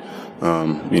late.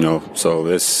 So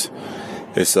it's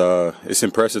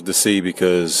impressive to see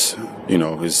because,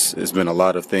 it's been a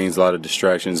lot of things, a lot of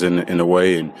distractions in the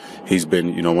way, and he's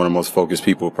been, one of the most focused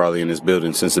people probably in this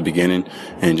building since the beginning,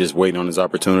 and just waiting on his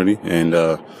opportunity and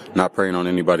not preying on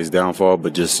anybody's downfall,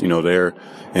 but just, there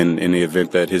in the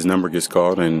event that his number gets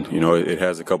called, and, it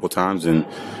has a couple times, and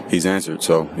he's answered.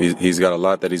 So he's got a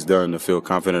lot that he's done to feel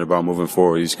confident about moving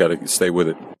forward. He's got to stay with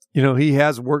it. He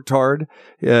has worked hard.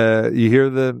 You hear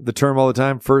the term all the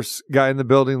time, first guy in the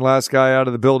building, last guy out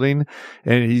of the building,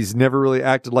 and he's never really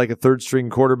acted like a third-string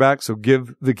quarterback, so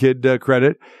give the kid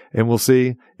credit, and we'll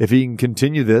see if he can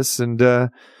continue this and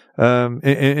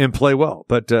play well.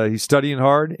 But he's studying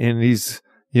hard, and he's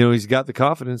got the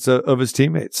confidence of his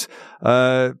teammates.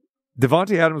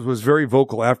 Davante Adams was very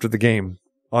vocal after the game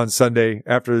on Sunday,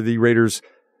 after the Raiders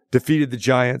defeated the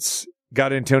Giants,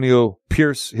 got Antonio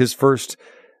Pierce his first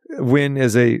win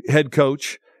as a head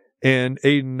coach and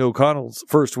Aiden O'Connell's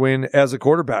first win as a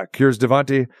quarterback. Here's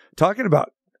Davante talking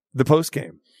about the post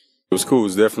game. It was cool. It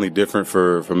was definitely different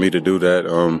for me to do that.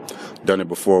 Done it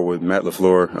before with Matt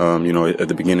LaFleur, at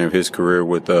the beginning of his career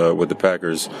with the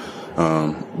Packers.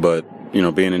 But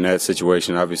being in that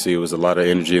situation, obviously it was a lot of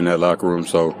energy in that locker room,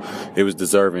 so it was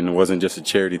deserving. It wasn't just a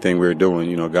charity thing we were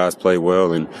doing. Guys played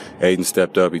well, and Aiden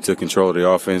stepped up. He took control of the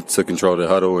offense, took control of the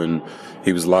huddle, and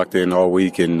he was locked in all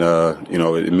week. And,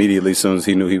 immediately as soon as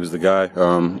he knew he was the guy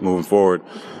moving forward,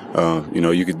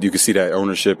 you could see that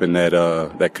ownership and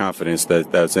that confidence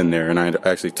that's in there. And I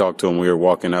actually talked to him. We were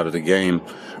walking out of the game,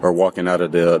 or walking out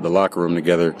of the locker room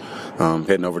together,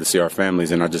 heading over to see our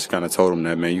families. And I just kind of told him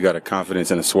that, man, you got a confidence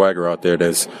and a swagger out there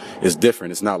that's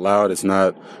different. It's not loud. It's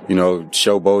not,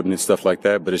 showboating and stuff like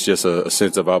that, but it's just a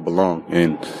sense of I belong.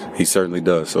 And he certainly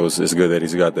does. So it's good that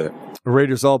he's got that.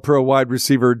 Raiders All-Pro wide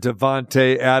receiver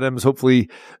Davante Adams. Hopefully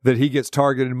that he gets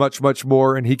targeted much, much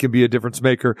more, and he can be a difference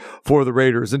maker for the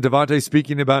Raiders. And Davante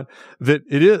speaking about that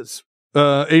it is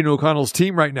Aiden O'Connell's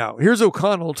team right now. Here's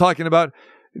O'Connell talking about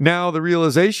now the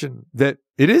realization that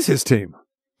it is his team.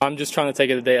 I'm just trying to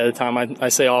take it a day at a time. I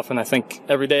say often, I think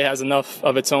every day has enough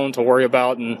of its own to worry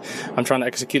about, and I'm trying to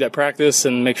execute at practice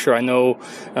and make sure I know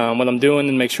what I'm doing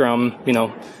and make sure I'm,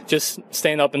 just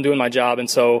staying up and doing my job. And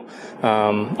so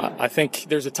I think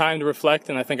there's a time to reflect,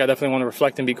 and I think I definitely want to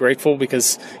reflect and be grateful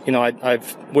because,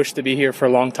 I've wished to be here for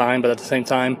a long time, but at the same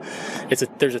time,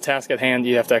 there's a task at hand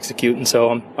you have to execute, and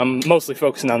so I'm mostly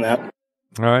focusing on that.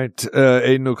 All right,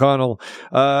 Aiden O'Connell,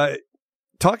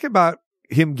 talk about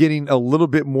him getting a little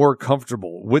bit more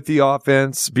comfortable with the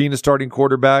offense, being a starting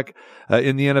quarterback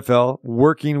in the NFL,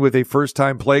 working with a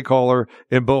first-time play caller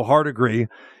in Bo Hardigree.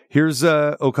 Here's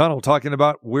O'Connell talking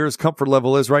about where his comfort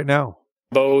level is right now.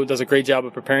 Bo does a great job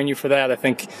of preparing you for that. I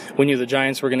think we knew the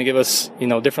Giants were going to give us,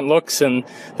 different looks, and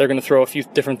they're going to throw a few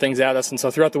different things at us. And so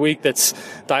throughout the week, that's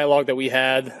dialogue that we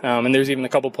had. And there's even a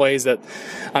couple plays that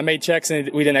I made checks and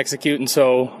we didn't execute. And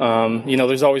so,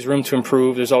 there's always room to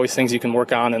improve. There's always things you can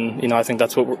work on. And, I think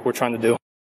that's what we're trying to do.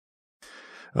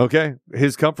 Okay.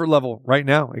 His comfort level right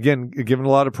now, again, giving a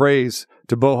lot of praise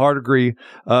to Bo Hardigree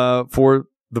for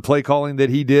the play calling that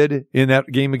he did in that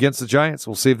game against the Giants.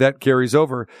 We'll see if that carries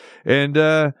over. And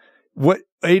what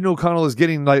Aiden O'Connell is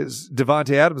getting, like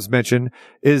Davante Adams mentioned,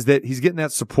 is that he's getting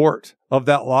that support of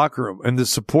that locker room and the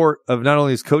support of not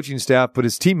only his coaching staff, but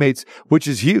his teammates, which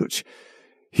is huge.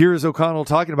 Here's O'Connell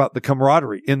talking about the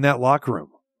camaraderie in that locker room.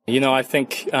 I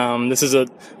think this is a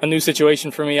new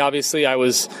situation for me. Obviously, I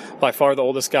was by far the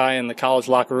oldest guy in the college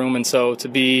locker room, and so to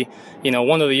be,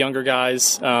 one of the younger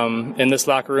guys in this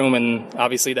locker room, and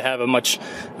obviously to have a much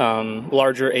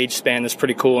larger age span is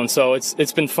pretty cool. And so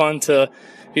it's been fun to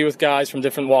be with guys from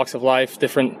different walks of life,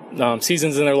 different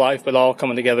seasons in their life, but all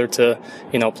coming together to,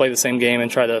 play the same game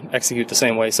and try to execute the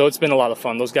same way. So it's been a lot of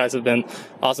fun. Those guys have been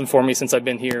awesome for me since I've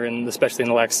been here, and especially in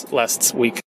the last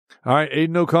week. All right,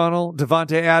 Aiden O'Connell,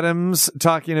 Davante Adams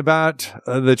talking about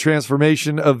the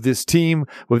transformation of this team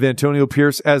with Antonio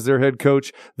Pierce as their head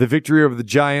coach. The victory over the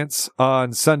Giants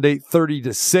on Sunday,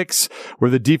 30-6,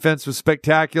 where the defense was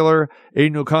spectacular.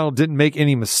 Aiden O'Connell didn't make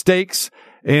any mistakes.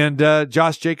 And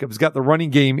Josh Jacobs got the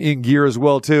running game in gear as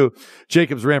well, too.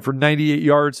 Jacobs ran for 98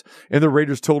 yards, and the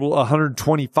Raiders total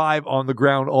 125 on the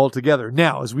ground altogether.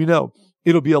 Now, as we know,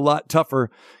 it'll be a lot tougher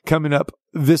coming up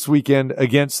this weekend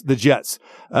against the Jets.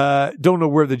 Don't know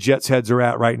where the Jets' heads are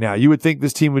at right now. You would think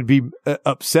this team would be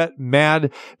upset,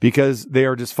 mad, because they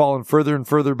are just falling further and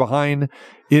further behind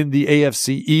in the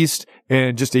AFC East,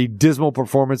 and just a dismal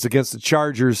performance against the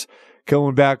Chargers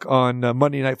coming back on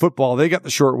Monday Night Football. They got the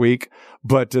short week,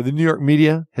 but the New York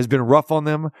media has been rough on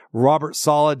them. Robert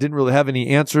Saleh didn't really have any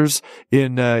answers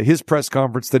in his press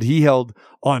conference that he held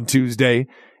on Tuesday.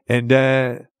 And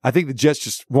I think the Jets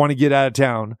just want to get out of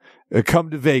town, come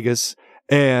to Vegas,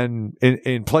 and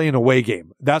play an away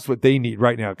game. That's what they need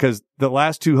right now, because the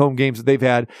last 2 home games that they've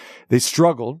had, they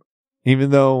struggled,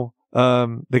 even though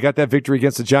they got that victory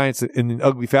against the Giants in an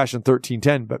ugly fashion,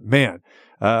 13-10. But, man,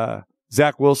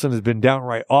 Zach Wilson has been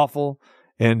downright awful.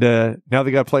 And now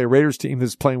they got to play a Raiders team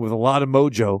that's playing with a lot of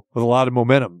mojo, with a lot of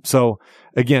momentum. So,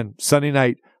 again, Sunday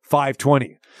night,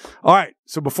 5:20. All right,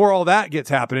 so before all that gets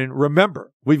happening,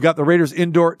 remember, we've got the Raiders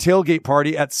Indoor Tailgate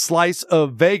Party at Slice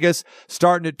of Vegas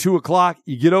starting at 2 o'clock.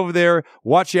 You get over there,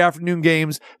 watch the afternoon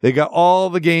games. They got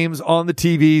all the games on the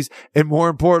TVs, and more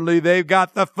importantly, they've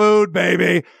got the food,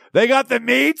 baby. They got the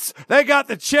meats, they got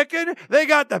the chicken, they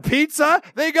got the pizza,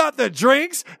 they got the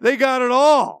drinks, they got it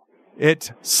all.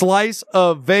 It's Slice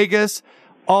of Vegas,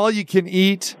 all you can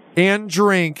eat and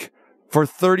drink for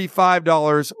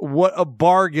 $35. What a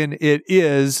bargain it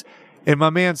is. And my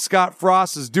man Scott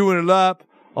Frost is doing it up,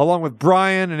 along with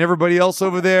Brian and everybody else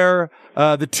over there.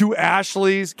 The 2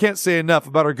 Ashleys. Can't say enough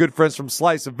about our good friends from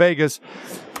Slice of Vegas.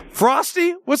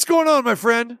 Frosty, what's going on, my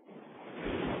friend?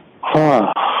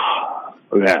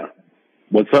 Yeah.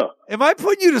 What's up? Am I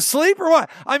putting you to sleep or what?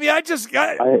 I mean, I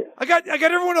got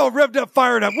everyone all revved up,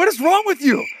 fired up. What is wrong with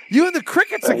you? You and the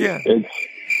crickets again.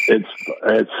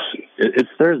 It's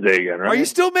Thursday again, right? Are you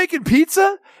still making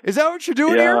pizza? Is that what you're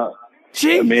doing here?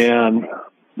 Jeez. Man,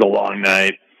 the long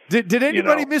night. Did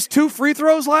anybody miss 2 free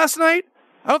throws last night?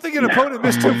 I don't think an opponent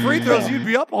missed 2 free throws. You'd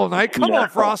be up all night. Come on,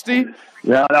 Frosty.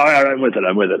 No, I'm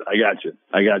with it. I got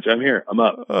you. I'm here. I'm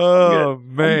up. Oh,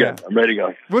 man. I'm ready to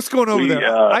go. What's going over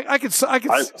there? I can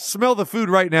smell the food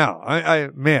right now.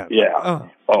 Man. Yeah.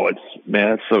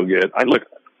 It's so good.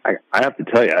 I have to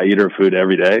tell you, I eat her food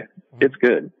every day. It's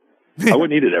good. I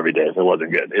wouldn't eat it every day if it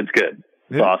wasn't good. It's good.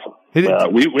 It's awesome. We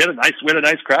had a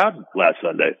nice crowd last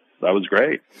Sunday. That was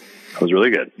great. That was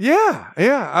really good. Yeah.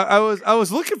 I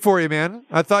was looking for you, man.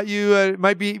 I thought you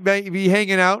might be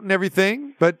hanging out and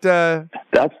everything, but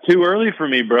that's too early for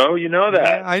me, bro. You know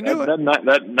that. Yeah, I knew that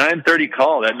 9:30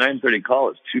 call. That 9:30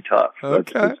 call is too tough.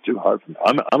 Okay. That's too hard for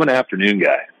me. I'm an afternoon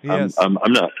guy. Yes. I'm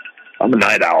not. I'm a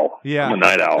night owl. Yeah, I'm a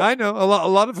night owl. I know a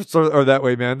lot of us are that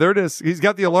way, man. There it is. He's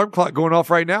got the alarm clock going off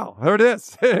right now. There it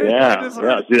is. Yeah.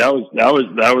 See, that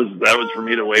was for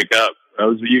me to wake up. That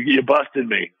was you busted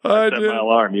me. I set my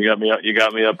alarm. You got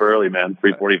me up early, man.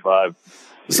 3:45.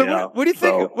 So what do you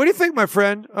think? What do you think, my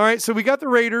friend? All right, so we got the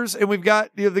Raiders, and we've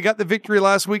got they got the victory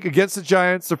last week against the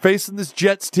Giants. They're facing this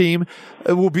Jets team.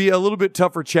 It will be a little bit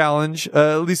tougher challenge,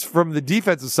 at least from the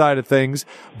defensive side of things.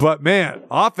 But man,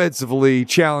 offensively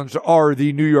challenged are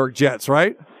the New York Jets,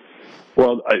 right?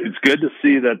 Well, it's good to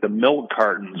see that the milk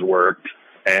cartons worked,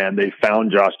 and they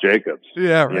found Josh Jacobs.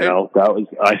 Yeah, right.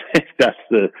 I think that's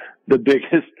the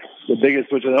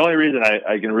biggest, which the only reason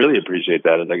I can really appreciate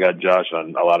that is I got Josh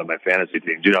on a lot of my fantasy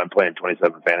teams. I'm playing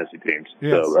 27 fantasy teams,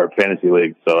 or fantasy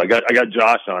leagues. So I got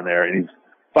Josh on there, and he's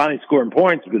finally scoring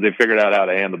points because they figured out how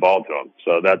to hand the ball to him.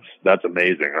 So that's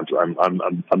amazing.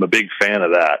 I'm a big fan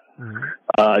of that.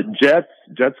 Mm-hmm.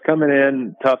 Jets coming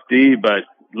in tough D, but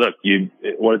look,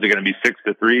 what is it going to be?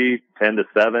 6-3, 10-7.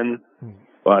 Mm-hmm.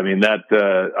 Well, I mean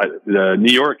the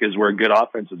New York is where good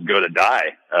offenses go to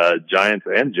die. Giants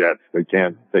and Jets, they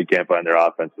can't find their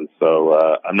offenses.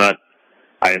 So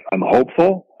I'm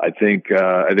hopeful. I think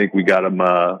we got them.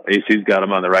 AC's got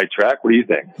them on the right track. What do you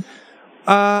think?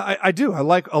 I do. I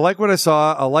like what I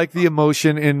saw. I like the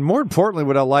emotion, and more importantly,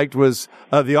 what I liked was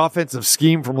the offensive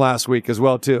scheme from last week as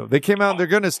well too. They came out. They're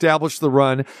going to establish the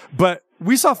run, but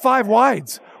we saw 5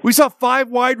 wides. We saw 5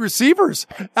 wide receivers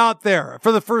out there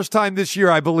for the first time this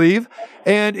year, I believe.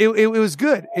 And it was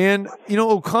good. And,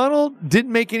 O'Connell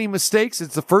didn't make any mistakes.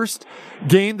 It's the first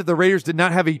game that the Raiders did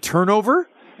not have a turnover.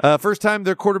 First time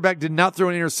their quarterback did not throw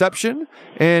an interception.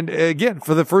 And again,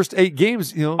 for the first 8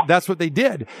 games, that's what they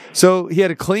did. So he had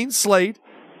a clean slate.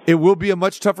 It will be a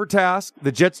much tougher task.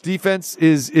 The Jets defense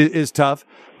is tough,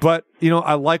 but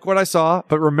I like what I saw.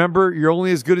 But remember, you're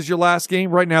only as good as your last game.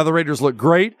 Right now, the Raiders look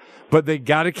great, but they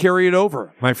got to carry it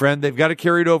over, my friend. They've got to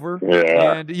carry it over.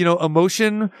 Yeah. And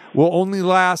emotion will only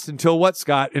last until what,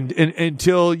 Scott? And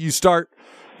until you start,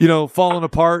 falling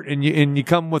apart and you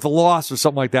come with a loss or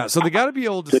something like that. So they got to be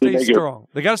able to stay strong.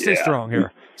 They got to stay strong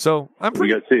here. So I'm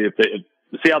pretty. We got to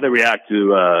see how they react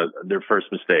to their first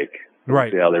mistake.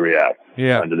 Right. See how they react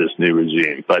under this new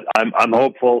regime. But I'm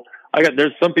hopeful.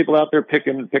 There's some people out there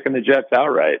picking the Jets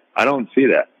outright. I don't see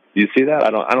that. Do you see that?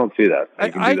 I don't see that. I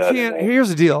can't. Here's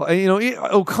the deal.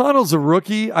 O'Connell's a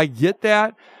rookie. I get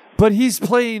that. but he's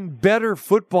playing better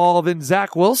football than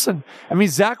Zach Wilson. I mean,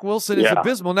 Zach Wilson is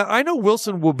abysmal. Now, I know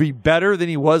Wilson will be better than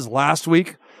he was last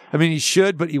week. I mean, he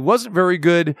should, but he wasn't very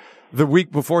good the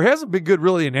week before. He hasn't been good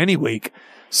really in any week.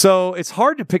 So it's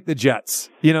hard to pick the Jets.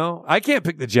 You know, I can't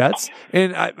pick the Jets,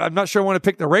 and I'm not sure I want to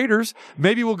pick the Raiders.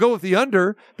 Maybe we'll go with the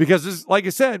under because, this, like I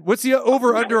said, what's the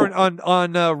over-under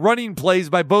on running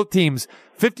plays by both teams?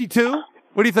 52?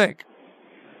 What do you think?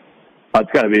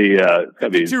 It's got to be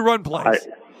 52 run plays.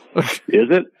 Is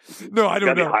it? No, I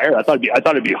don't know. Higher? I thought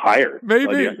it'd be higher.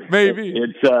 Maybe.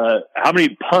 It's how many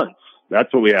punts?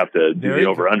 That's what we have to do the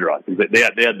over-under on. They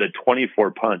had the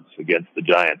 24 punts against the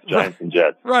Giants and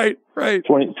Jets. Right.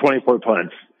 24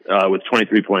 punts with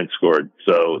 23 points scored.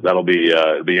 So that'll be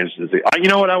interesting to see. You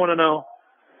know what I want to know?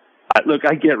 Look,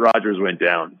 I get Rodgers went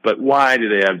down, but why do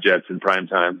they have Jets in prime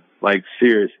time? Like,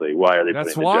 seriously, why are they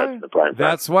putting the Jets in the prime time?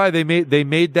 That's why they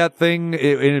made that thing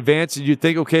in advance, and you'd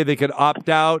think, okay, they could opt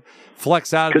out,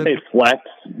 flex out of it. Could they flex?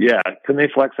 Yeah, can they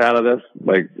flex out of this?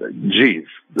 Like, geez,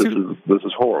 this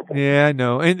is horrible. Yeah, I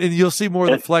know. And you'll see more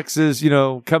of the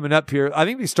flexes, coming up here. I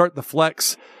think they start the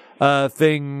flex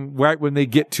thing right when they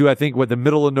get to, I think, the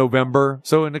middle of November.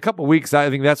 So in a couple of weeks, I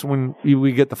think that's when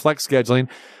we get the flex scheduling.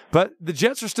 But the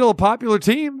Jets are still a popular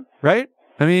team, right?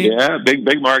 I mean, yeah, big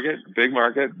market,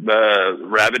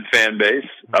 rabid fan base.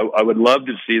 I would love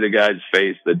to see the guy's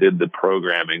face that did the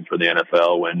programming for the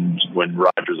NFL when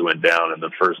Rodgers went down in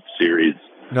the first series.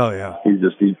 Oh yeah,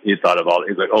 he thought of all.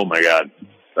 He's like, oh my God,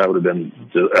 that would have been.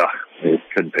 He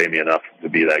couldn't pay me enough to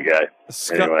be that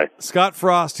guy. Anyway, Scott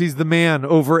Frost, he's the man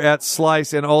over at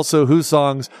Slice and also Who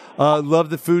Songs. Love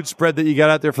the food spread that you got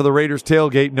out there for the Raiders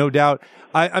tailgate, no doubt.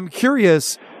 I'm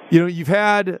curious. You've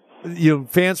had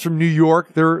fans from New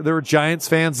York. There were Giants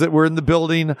fans that were in the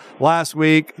building last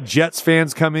week. Jets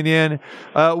fans coming in.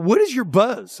 What has your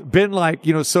buzz been like?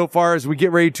 So far as we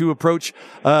get ready to approach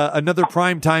another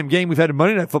primetime game. We've had a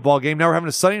Monday Night Football game. Now we're having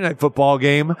a Sunday Night Football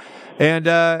game. And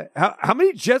how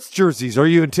many Jets jerseys are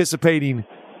you anticipating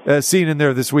seeing in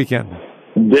there this weekend?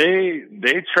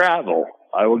 They travel.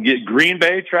 I will get Green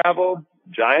Bay traveled,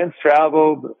 Giants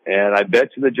traveled, and I bet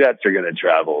you the Jets are going to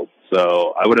travel.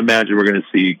 So I would imagine we're going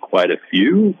to see quite a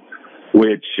few,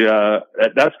 which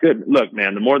that's good. Look,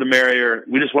 man, the more the merrier.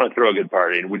 We just want to throw a good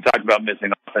party. And we talked about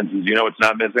missing offenses. You know what's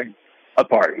not missing? A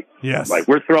party. Yes. Like,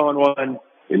 we're throwing one.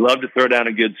 We love to throw down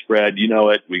a good spread. You know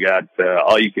it. We got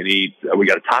all you can eat. We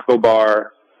got a taco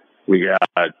bar. We got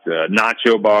a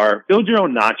nacho bar. Build your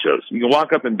own nachos. You can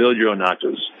walk up and build your own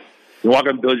nachos. You can walk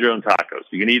up and build your own tacos.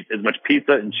 You can eat as much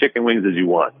pizza and chicken wings as you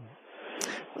want.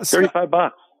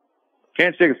 $35.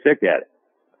 Can't take a stick at it.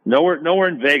 Nowhere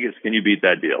in Vegas can you beat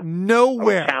that deal.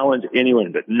 Nowhere. Challenge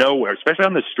anyone, but nowhere, especially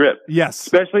on the Strip. Yes.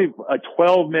 Especially a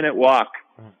 12-minute walk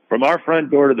from our front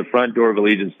door to the front door of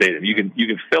Allegiant Stadium. You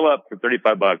can fill up for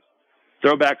 $35,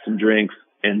 throw back some drinks,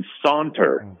 and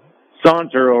saunter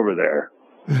over there.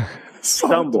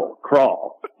 Stumble,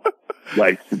 crawl,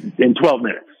 like in 12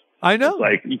 minutes. I know. It's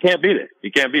like, you can't beat it.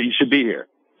 You should be here.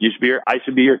 You should be here. I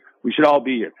should be here. We should all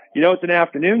be here. It's an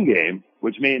afternoon game,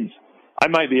 which means I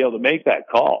might be able to make that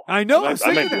call. I know. I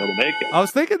might be able to make it. I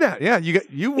was thinking that. Yeah,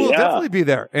 you will definitely be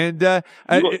there. And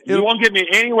you won't get me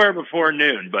anywhere before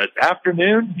noon, but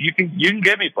afternoon you can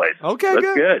get me places. Okay,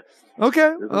 that's good.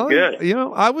 Okay, good.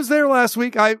 I was there last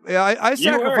week. I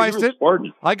sacrificed it.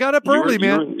 I got up early,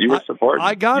 man. You were supporting.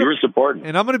 You were supporting,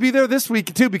 and I'm going to be there this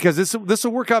week too because this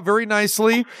will work out very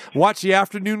nicely. Watch the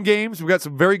afternoon games. We've got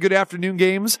some very good afternoon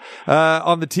games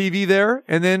on the TV there,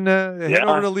 and then head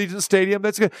over to Allegiant Stadium.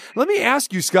 That's good. Let me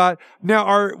ask you, Scott.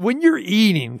 Now, when you're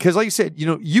eating, because like you said,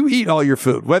 you eat all your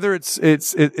food, whether it's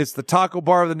the taco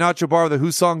bar, the nacho bar, the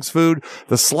Who Songs food,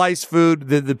 the slice food,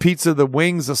 the pizza, the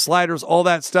wings, the sliders, all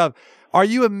that stuff. Are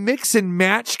you a mix and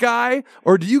match guy,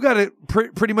 or do you gotta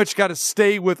pretty much gotta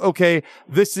stay with, okay,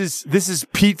 this is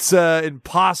pizza and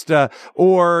pasta,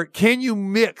 or can you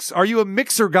mix? Are you a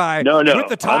mixer guy No. with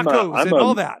the tacos and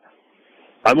all that?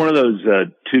 I'm one of those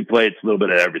 2 plates, a little bit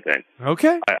of everything.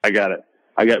 Okay. I got it.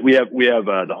 We have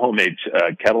the homemade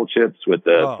kettle chips with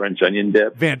the French onion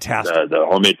dip. Fantastic. The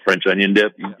homemade French onion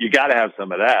dip. You got to have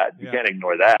some of that. You can't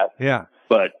ignore that. Yeah.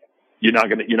 But you're not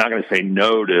gonna say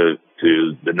no to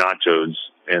the nachos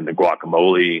and the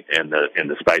guacamole and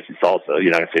the spicy salsa.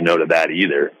 You're not gonna say no to that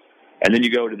either. And then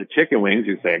you go to the chicken wings.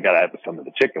 You say, I gotta have some of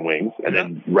the chicken wings. And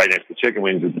then right next to the chicken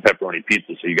wings is the pepperoni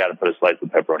pizza. So you got to put a slice of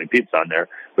pepperoni pizza on there.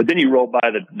 But then you roll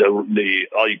by the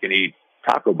all you can eat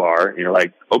taco bar, and you're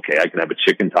like, okay, I can have a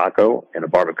chicken taco and a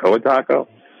barbacoa taco.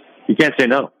 You can't say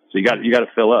no. So you got to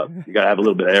fill up. You got to have a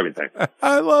little bit of everything.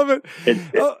 I love it.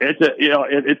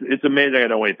 It's amazing. I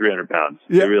don't weigh 300 pounds.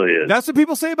 Yeah, it really is. That's what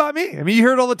people say about me. I mean, you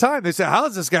hear it all the time. They say, "How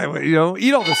does this guy, eat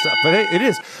all this stuff?" But hey, it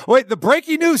is. Wait, the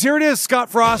breaking news. Here it is, Scott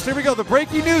Frost. Here we go. The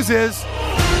breaking news is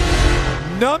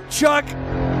Numbchuck.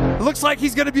 Looks like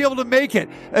he's going to be able to make it.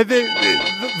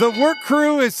 The work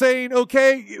crew is saying,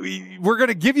 okay, we're going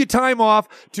to give you time off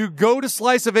to go to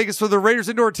Slice of Vegas for the Raiders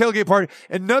Indoor Tailgate Party.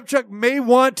 And Numbchuck may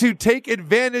want to take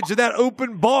advantage of that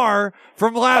open bar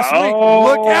from last week.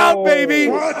 Look out, baby.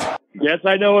 What? Yes,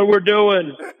 I know what we're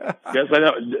doing. Yes, I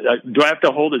know. Do I have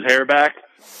to hold his hair back?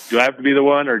 Do I have to be the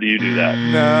one, or do you do that?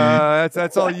 No,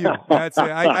 that's all you. That's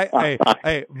it.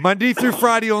 Hey, Monday through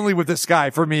Friday only with this guy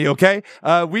for me. Okay,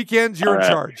 weekends you're in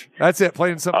charge. That's it.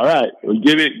 Playing something. All right, well,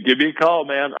 give me a call,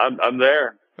 man. I'm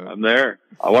there. I'm there.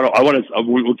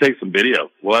 We'll take some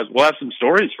video. We'll have some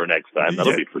stories for next time.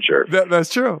 That'll be for sure. That's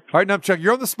true. All right, Numbchuck,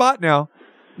 you're on the spot now.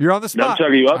 You're on the spot. Numbchuck,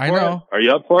 are you up for it? Are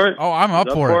you up for it? Oh, I'm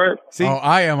up for it. See,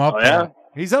 I am up for it.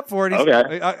 He's up for it.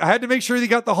 Okay. I had to make sure he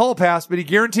got the hall pass, but he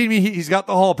guaranteed me he's got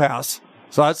the hall pass.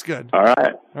 So that's good. All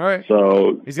right.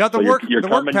 So he's got the work. You're the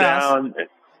work coming pass. down.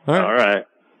 All right.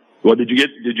 Well, did you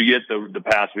get the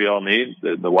pass we all need?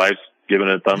 The wife's giving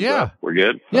it a thumbs up. We're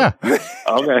good. Yeah.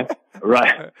 Okay.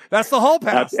 Right. That's the hall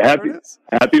pass.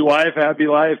 Happy wife, happy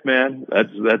life, man.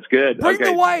 That's good. Bring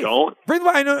the wife. Bring the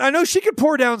wife. I know she could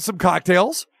pour down some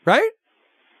cocktails, right?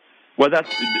 Well, I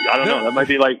don't know. That might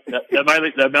be like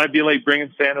that might be like bringing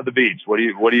sand to the beach. What do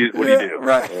you do?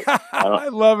 Right. I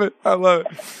love it. I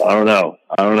don't know.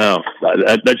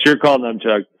 That's your call,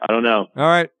 Numbchuck. I don't know.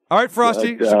 All right,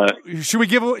 Frosty. Should we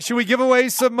give away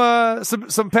some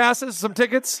passes, some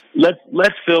tickets?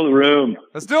 Let's fill the room.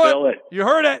 Let's do it. You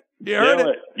heard it.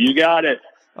 You got it.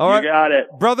 All right, you got it.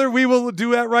 Brother, we will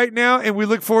do that right now, and we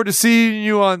look forward to seeing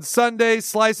you on Sunday.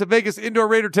 Slice of Vegas Indoor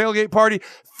Raider Tailgate Party,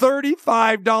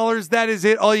 $35. That is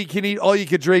it. All you can eat, all you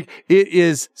can drink. It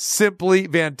is simply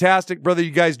fantastic. Brother,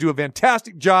 you guys do a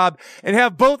fantastic job, and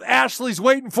have both Ashleys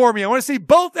waiting for me. I want to see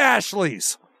both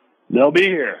Ashleys. They'll be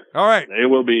here. All right. They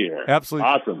will be here. Absolutely.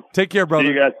 Awesome. Take care, brother.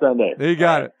 See you guys Sunday. There you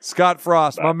got it. Scott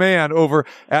Frost, my man over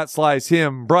at Slice,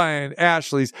 him, Brian,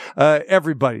 Ashley's,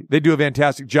 everybody. They do a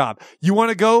fantastic job. You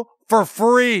want to go for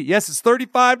free? Yes, it's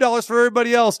 $35 for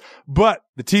everybody else, but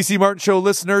the TC Martin Show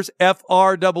listeners,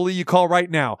 FREE, you call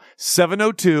right now,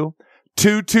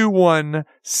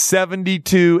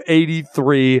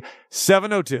 702-221-7283,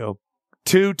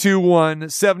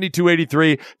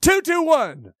 702-221-7283,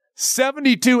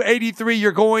 221-7283.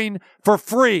 You're going for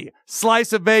free.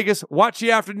 Slice of Vegas. Watch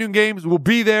the afternoon games. We'll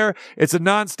be there. It's a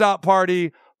nonstop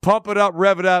party. Pump it up,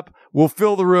 rev it up. We'll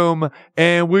fill the room,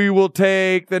 and we will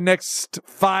take the next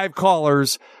 5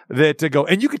 callers that go.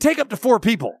 And you can take up to 4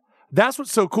 people. That's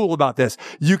what's so cool about this.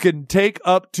 You can take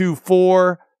up to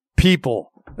 4 people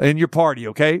in your party,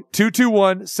 okay?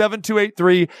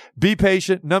 221-7283. Be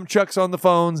patient. Numbchuck's on the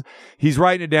phones. He's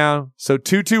writing it down. So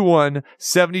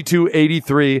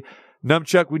 221-7283.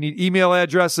 Numbchuck, we need email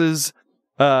addresses,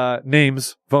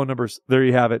 names, phone numbers. There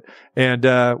you have it. And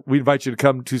we invite you to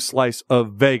come to Slice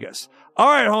of Vegas. All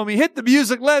right, homie, hit the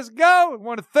music. Let's go. I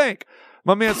want to thank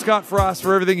my man Scott Frost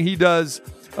for everything he does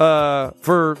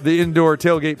for the indoor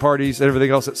tailgate parties and everything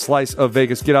else at Slice of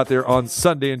Vegas. Get out there on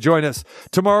Sunday and join us.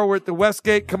 Tomorrow we're at the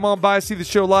Westgate. Come on by, see the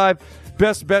show live.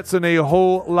 Best bets and a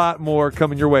whole lot more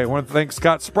coming your way. I want to thank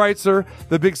Scott Spreitzer,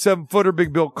 the big 7-footer,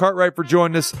 Big Bill Cartwright, for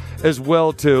joining us as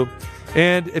well, too.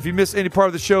 And if you miss any part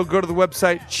of the show, go to the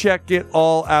website, check it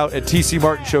all out at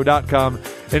tcmartinshow.com.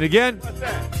 And again,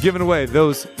 giving away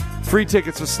those free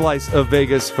tickets to Slice of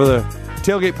Vegas for the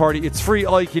tailgate party. It's free,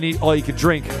 all you can eat, all you can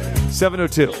drink.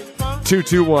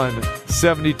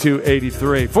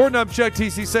 702-221-7283. For Numbchuck,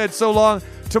 TC said so long.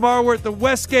 Tomorrow we're at the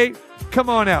Westgate. Come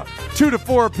on out. 2 to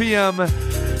 4 p.m.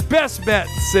 Best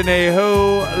bets and a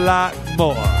whole lot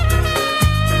more.